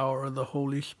and power of the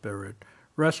Holy Spirit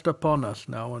rest upon us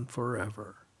now and forever.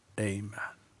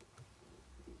 Amen.